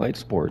apparently Todd likes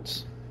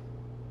sports.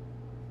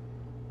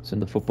 It's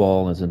into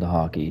football and it's into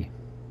hockey.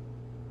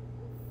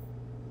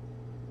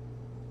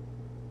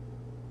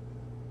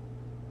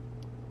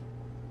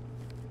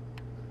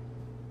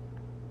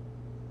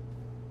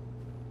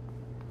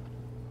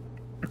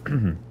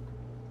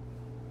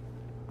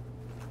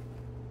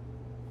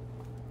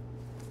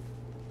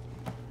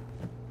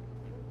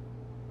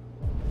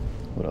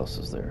 What else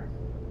is there?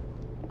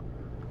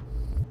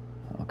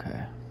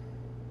 Okay.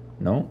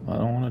 No, I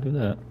don't want to do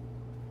that.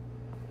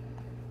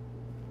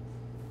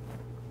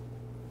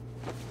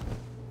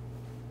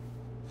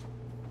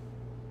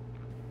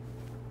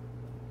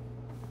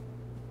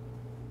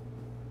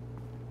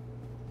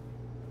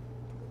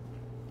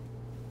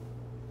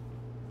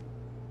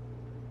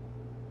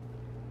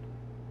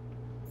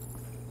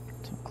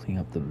 So clean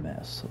up the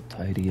mess. So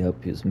tidy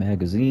up his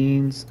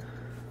magazines.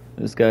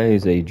 This guy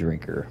is a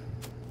drinker.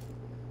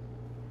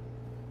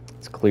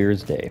 It's clear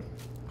as day.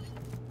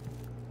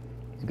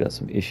 He's got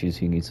some issues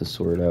he needs to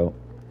sort out.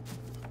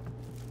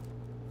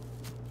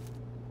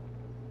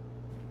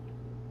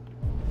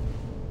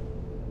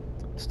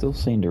 Still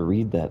saying to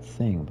read that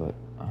thing, but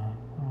I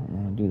don't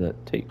want to do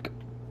that. Take.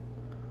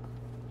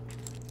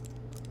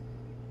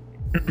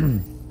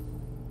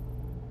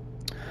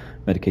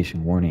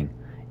 Medication warning.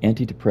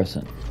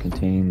 Antidepressant.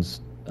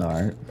 Contains...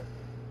 Alright.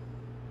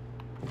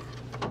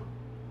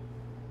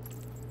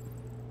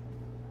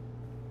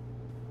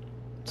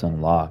 It's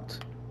unlocked.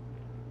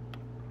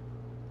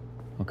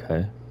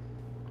 Okay.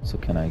 So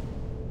can I...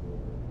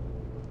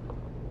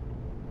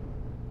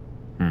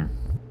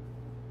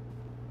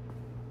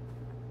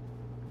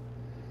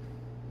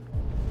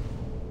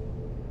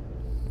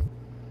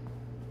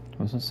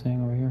 What's it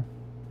saying over here?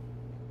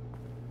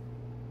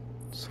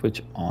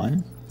 Switch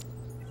on?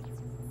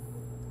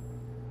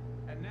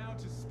 And now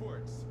to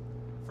sports.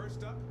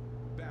 First up,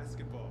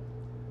 basketball.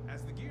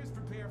 As the Gears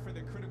prepare for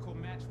their critical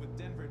match with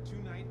Denver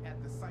tonight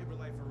at the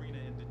CyberLife Arena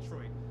in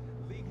Detroit,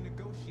 league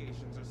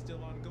negotiations are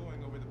still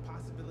ongoing over the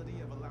possibility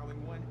of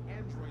allowing one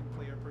Android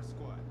player per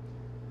squad.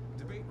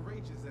 Debate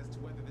rages as to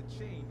whether the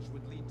change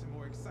would lead to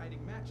more exciting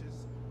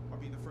matches or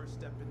be the first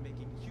step in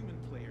making human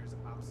players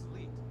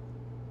obsolete.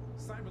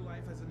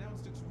 CyberLife has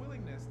announced its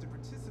willingness to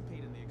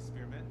participate in the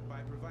experiment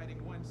by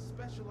providing one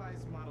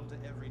specialized model to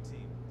every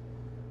team.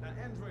 Now,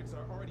 androids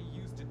are already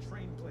used to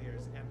train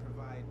players and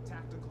provide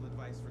tactical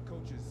advice for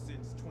coaches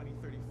since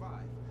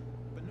 2035,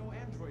 but no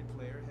android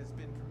player has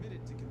been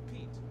permitted to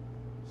compete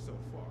so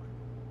far.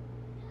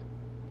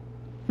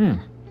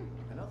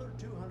 Another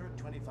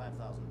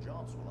 225,000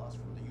 jobs were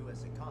lost from the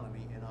U.S.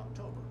 economy in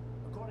October,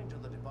 according to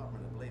the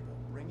Department of Labor,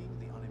 bringing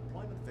the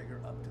unemployment figure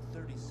up to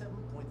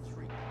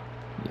 37.3.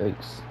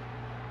 Yikes.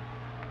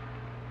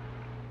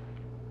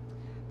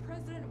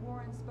 President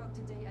Warren spoke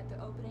today at the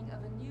opening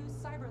of a new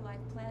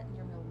CyberLife plant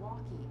near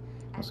Milwaukee.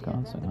 At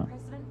Wisconsin, the event, huh? the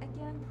president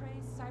again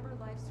praised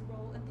CyberLife's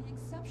role in the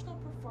exceptional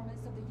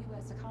performance of the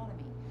U.S.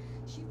 economy.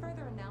 She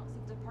further announced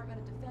that the Department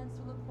of Defense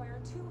will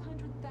acquire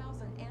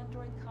 200,000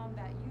 Android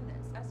combat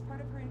units as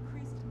part of her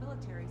increased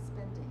military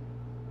spending.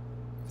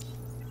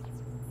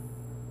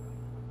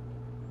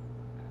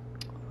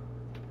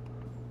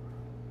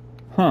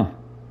 Huh.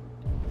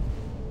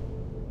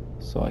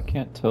 So I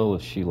can't tell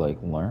if she like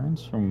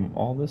learns from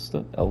all this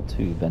stuff.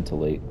 L2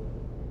 ventilate.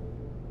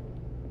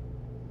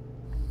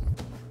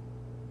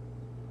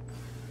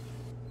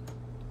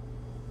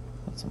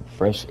 Let some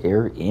fresh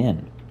air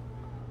in.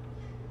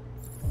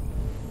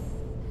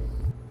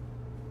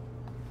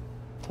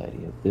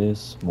 Tidy up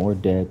this. More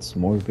debts,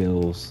 more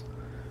bills.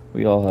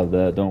 We all have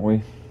that, don't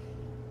we?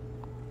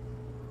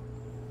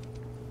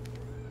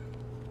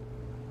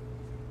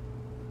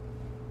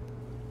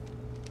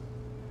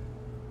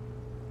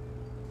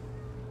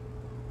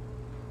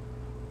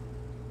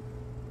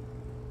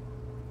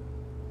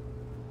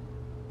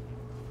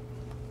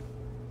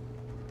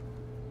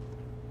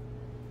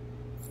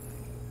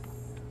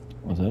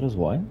 Was that his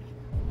wife?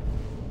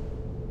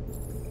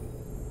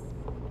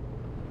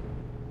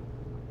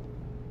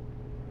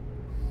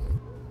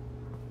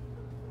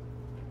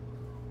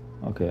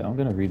 Okay, I'm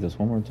gonna read this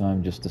one more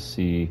time just to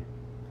see,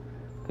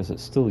 because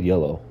it's still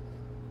yellow.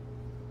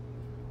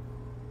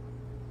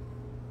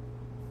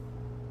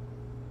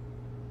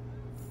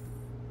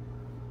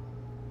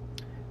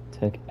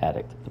 Tech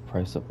Addict, the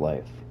price of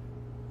life.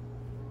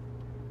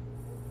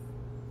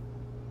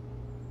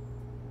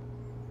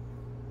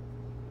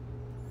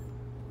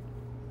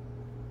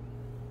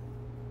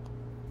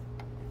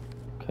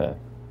 Okay.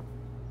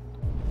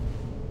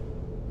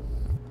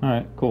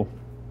 Alright, cool.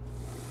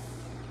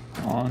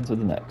 On to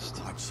the next.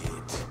 Watch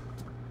it.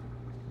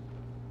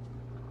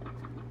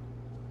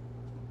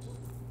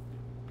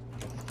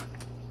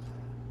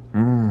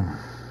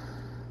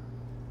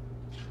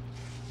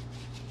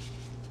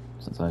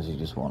 Sometimes you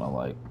just want to,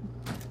 like,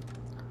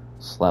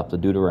 slap the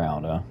dude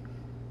around, huh?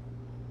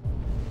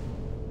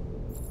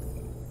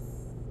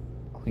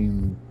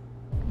 Clean...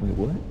 Wait,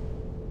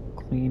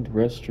 what? Cleaned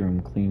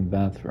restroom, clean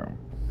bathroom.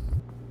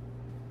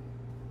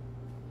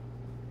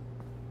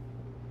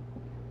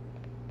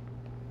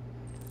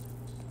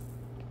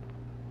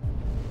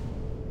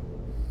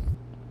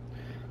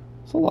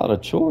 It's a lot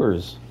of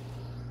chores.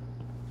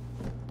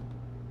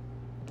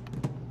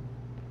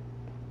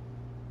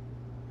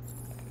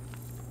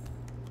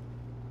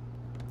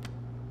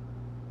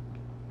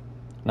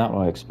 Not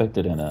what I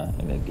expected in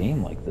a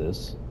game like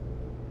this.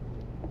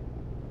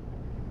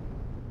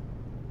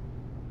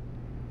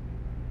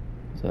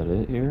 Is that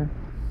it here?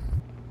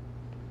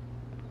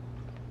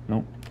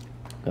 Nope.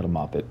 Gotta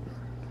mop it.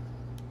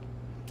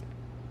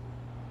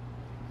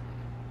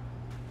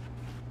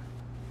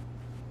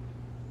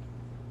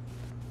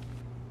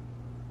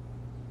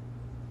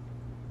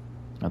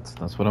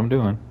 That's what I'm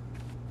doing.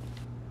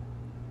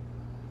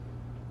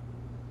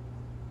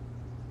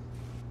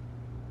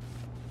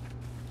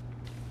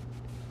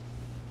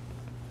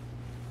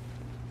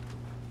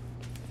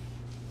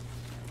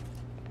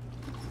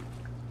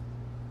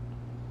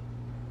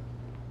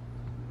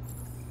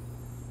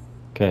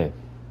 Okay,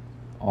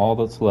 all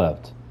that's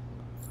left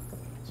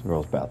is the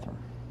girl's bathroom.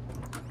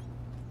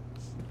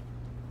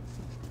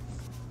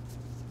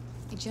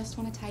 I just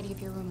want to tidy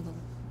up your room a little.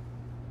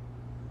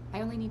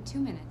 I only need 2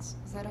 minutes.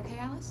 Is that okay,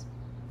 Alice?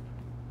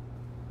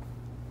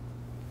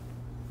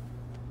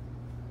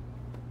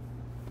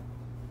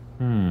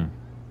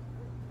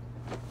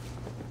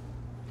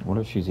 What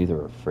if she's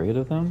either afraid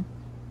of them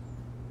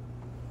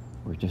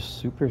or just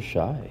super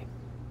shy?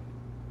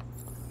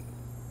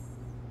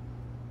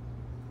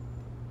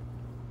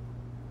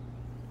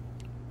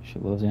 She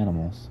loves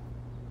animals.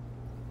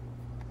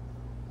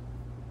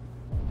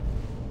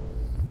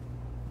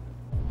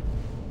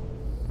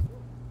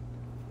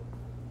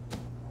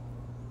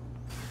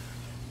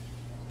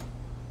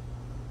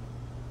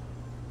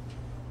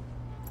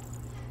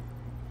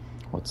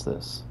 What's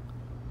this?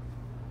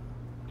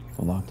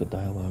 Unlock the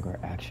dialogue or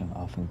action,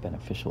 often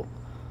beneficial.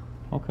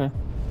 Okay.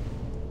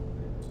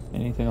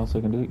 Anything else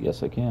I can do?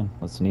 Yes, I can.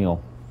 Let's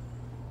kneel.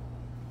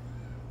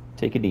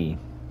 Take a D.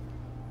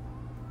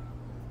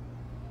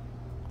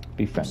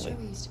 Be friendly. I'm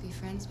sure we used to be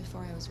friends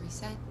before I was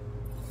reset.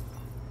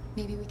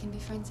 Maybe we can be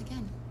friends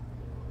again.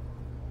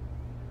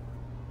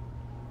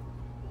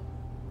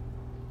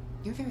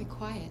 You're very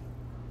quiet.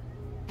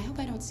 I hope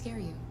I don't scare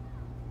you.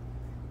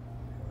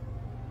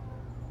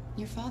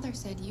 Your father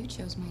said you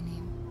chose my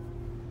name.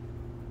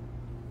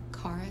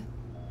 Kara.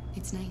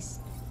 It's nice.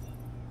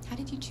 How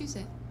did you choose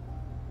it?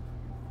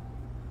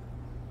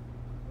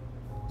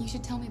 You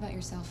should tell me about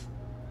yourself.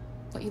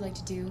 What you like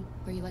to do,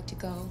 where you like to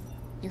go,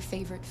 your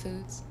favorite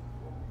foods.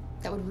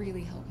 That would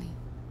really help me.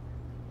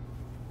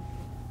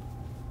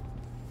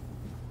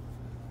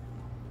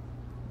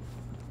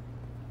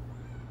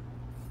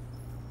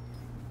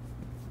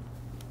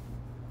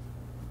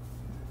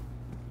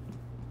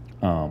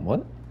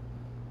 What?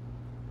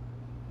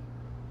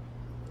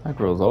 That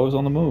girl's always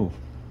on the move.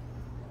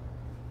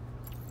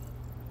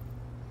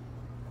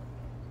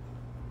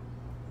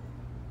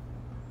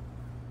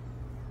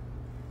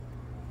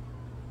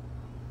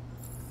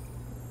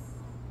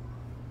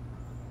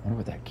 I wonder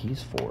what that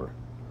key's for.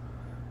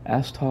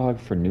 Ask Tog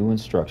for new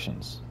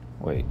instructions.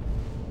 Wait.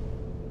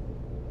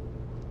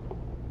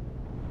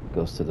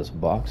 Goes to this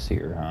box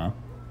here, huh?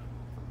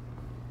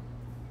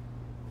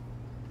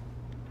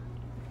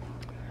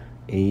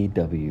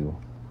 AW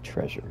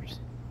Treasures.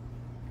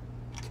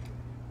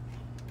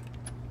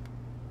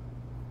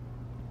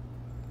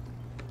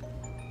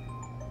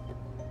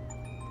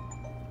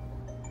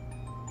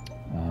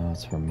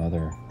 It's her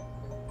mother.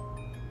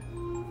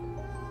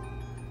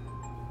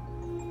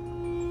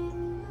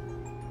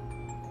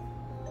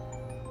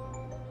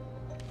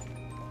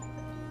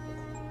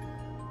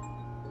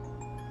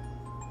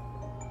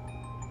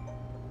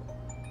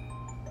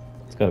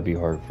 It's gotta be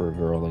hard for a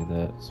girl like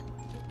that.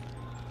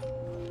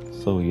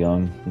 So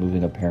young,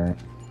 losing a parent.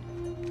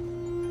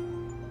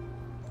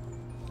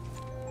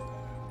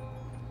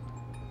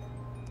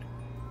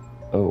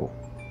 Oh.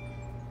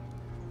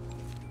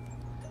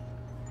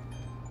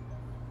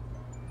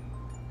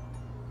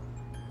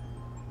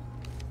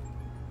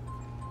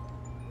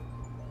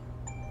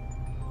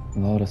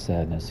 lot of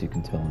sadness you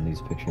can tell in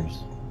these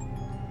pictures.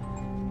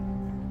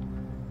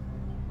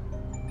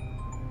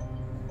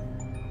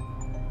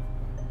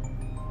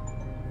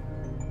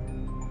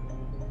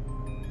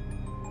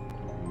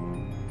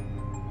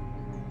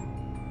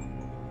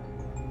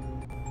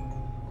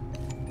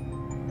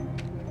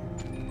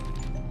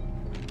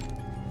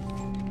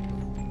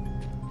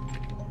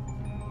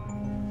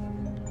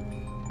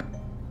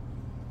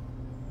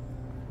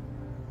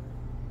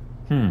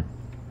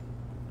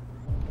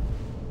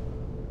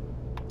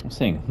 I'm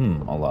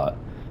saying a lot.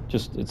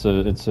 Just it's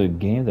a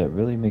game that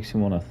really makes you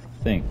want to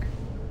think.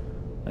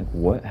 Like,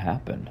 what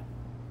happened?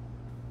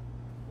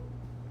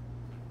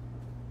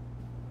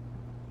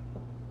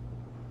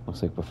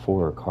 Looks like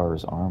before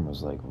Car's arm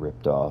was like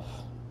ripped off.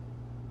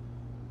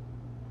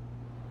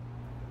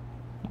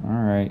 All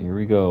right, here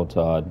we go,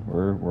 Todd.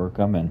 We're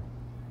coming.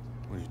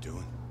 What are you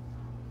doing?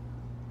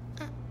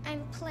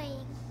 I'm playing.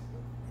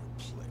 You're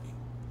playing.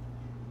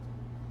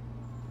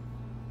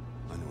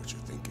 I know what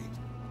you're thinking.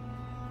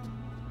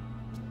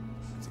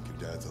 You think your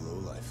dad's a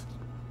lowlife?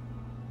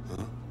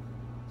 Huh?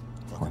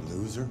 Fucking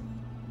loser?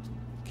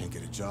 Can't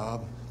get a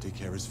job, take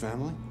care of his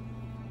family?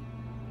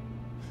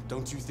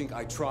 Don't you think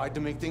I tried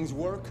to make things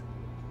work?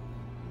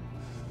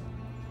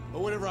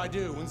 But whatever I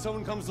do, when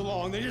someone comes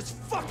along, they just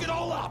fuck it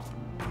all up!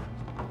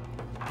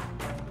 I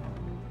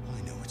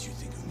know what you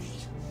think of me.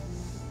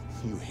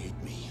 You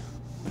hate me.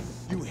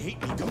 You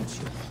hate me, don't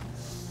you?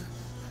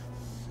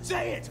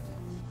 Say it!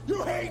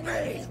 You hate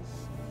me!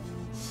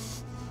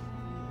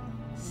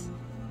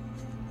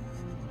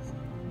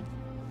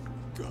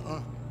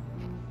 God,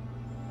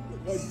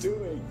 what am I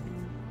doing?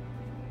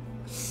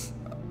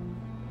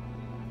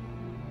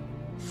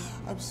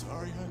 I'm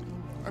sorry, honey.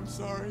 I'm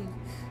sorry.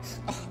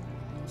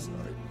 I'm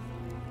sorry.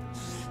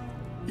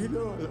 You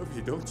know I love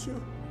you, don't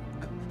you?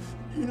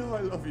 You know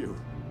I love you.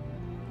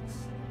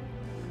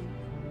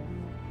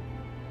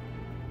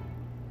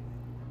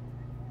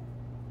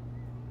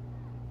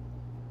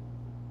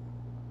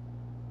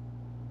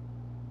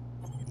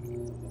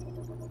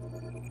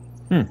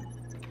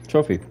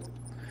 Trophy.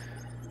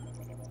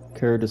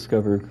 Kara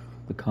discovered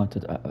the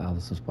content at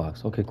Alice's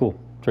box. Okay, cool.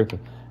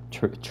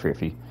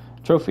 Trophy.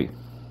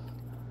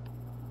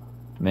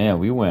 Man,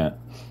 we went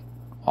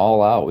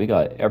all out. We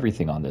got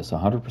everything on this.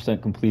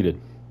 100%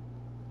 completed.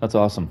 That's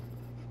awesome.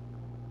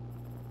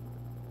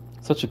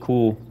 Such a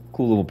cool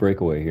little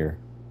breakaway here.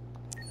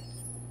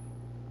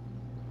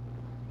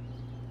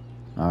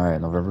 All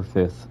right, November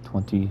 5th,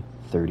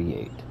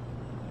 2038.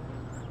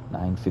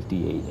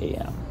 9:58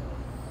 a.m.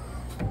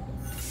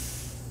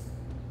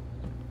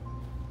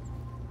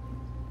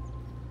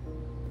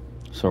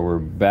 So we're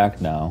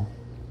back now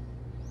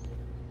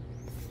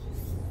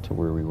to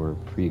where we were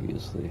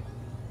previously.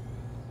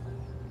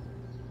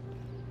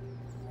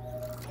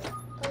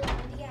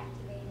 Deactivated.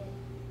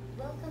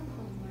 Welcome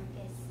home,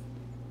 Marcus.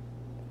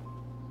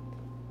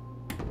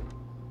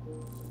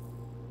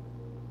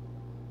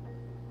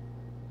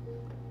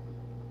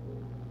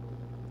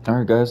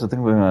 Alright guys, I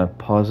think we're gonna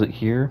pause it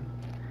here.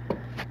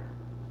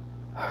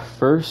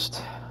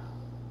 First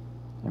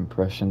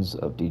impressions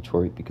of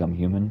Detroit Become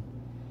Human.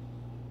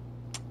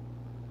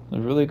 It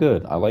was really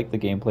good. I like the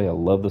gameplay. I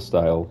love the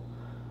style.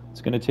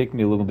 It's gonna take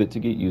me a little bit to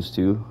get used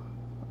to,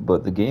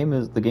 but the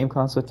game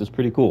concept is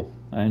pretty cool.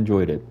 I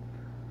enjoyed it.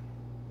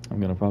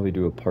 I'm gonna probably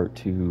do a part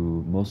 2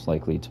 most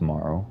likely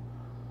tomorrow.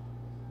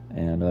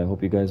 And I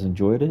hope you guys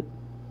enjoyed it.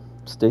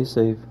 Stay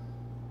safe,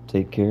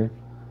 take care,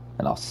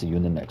 and I'll see you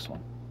in the next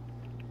one.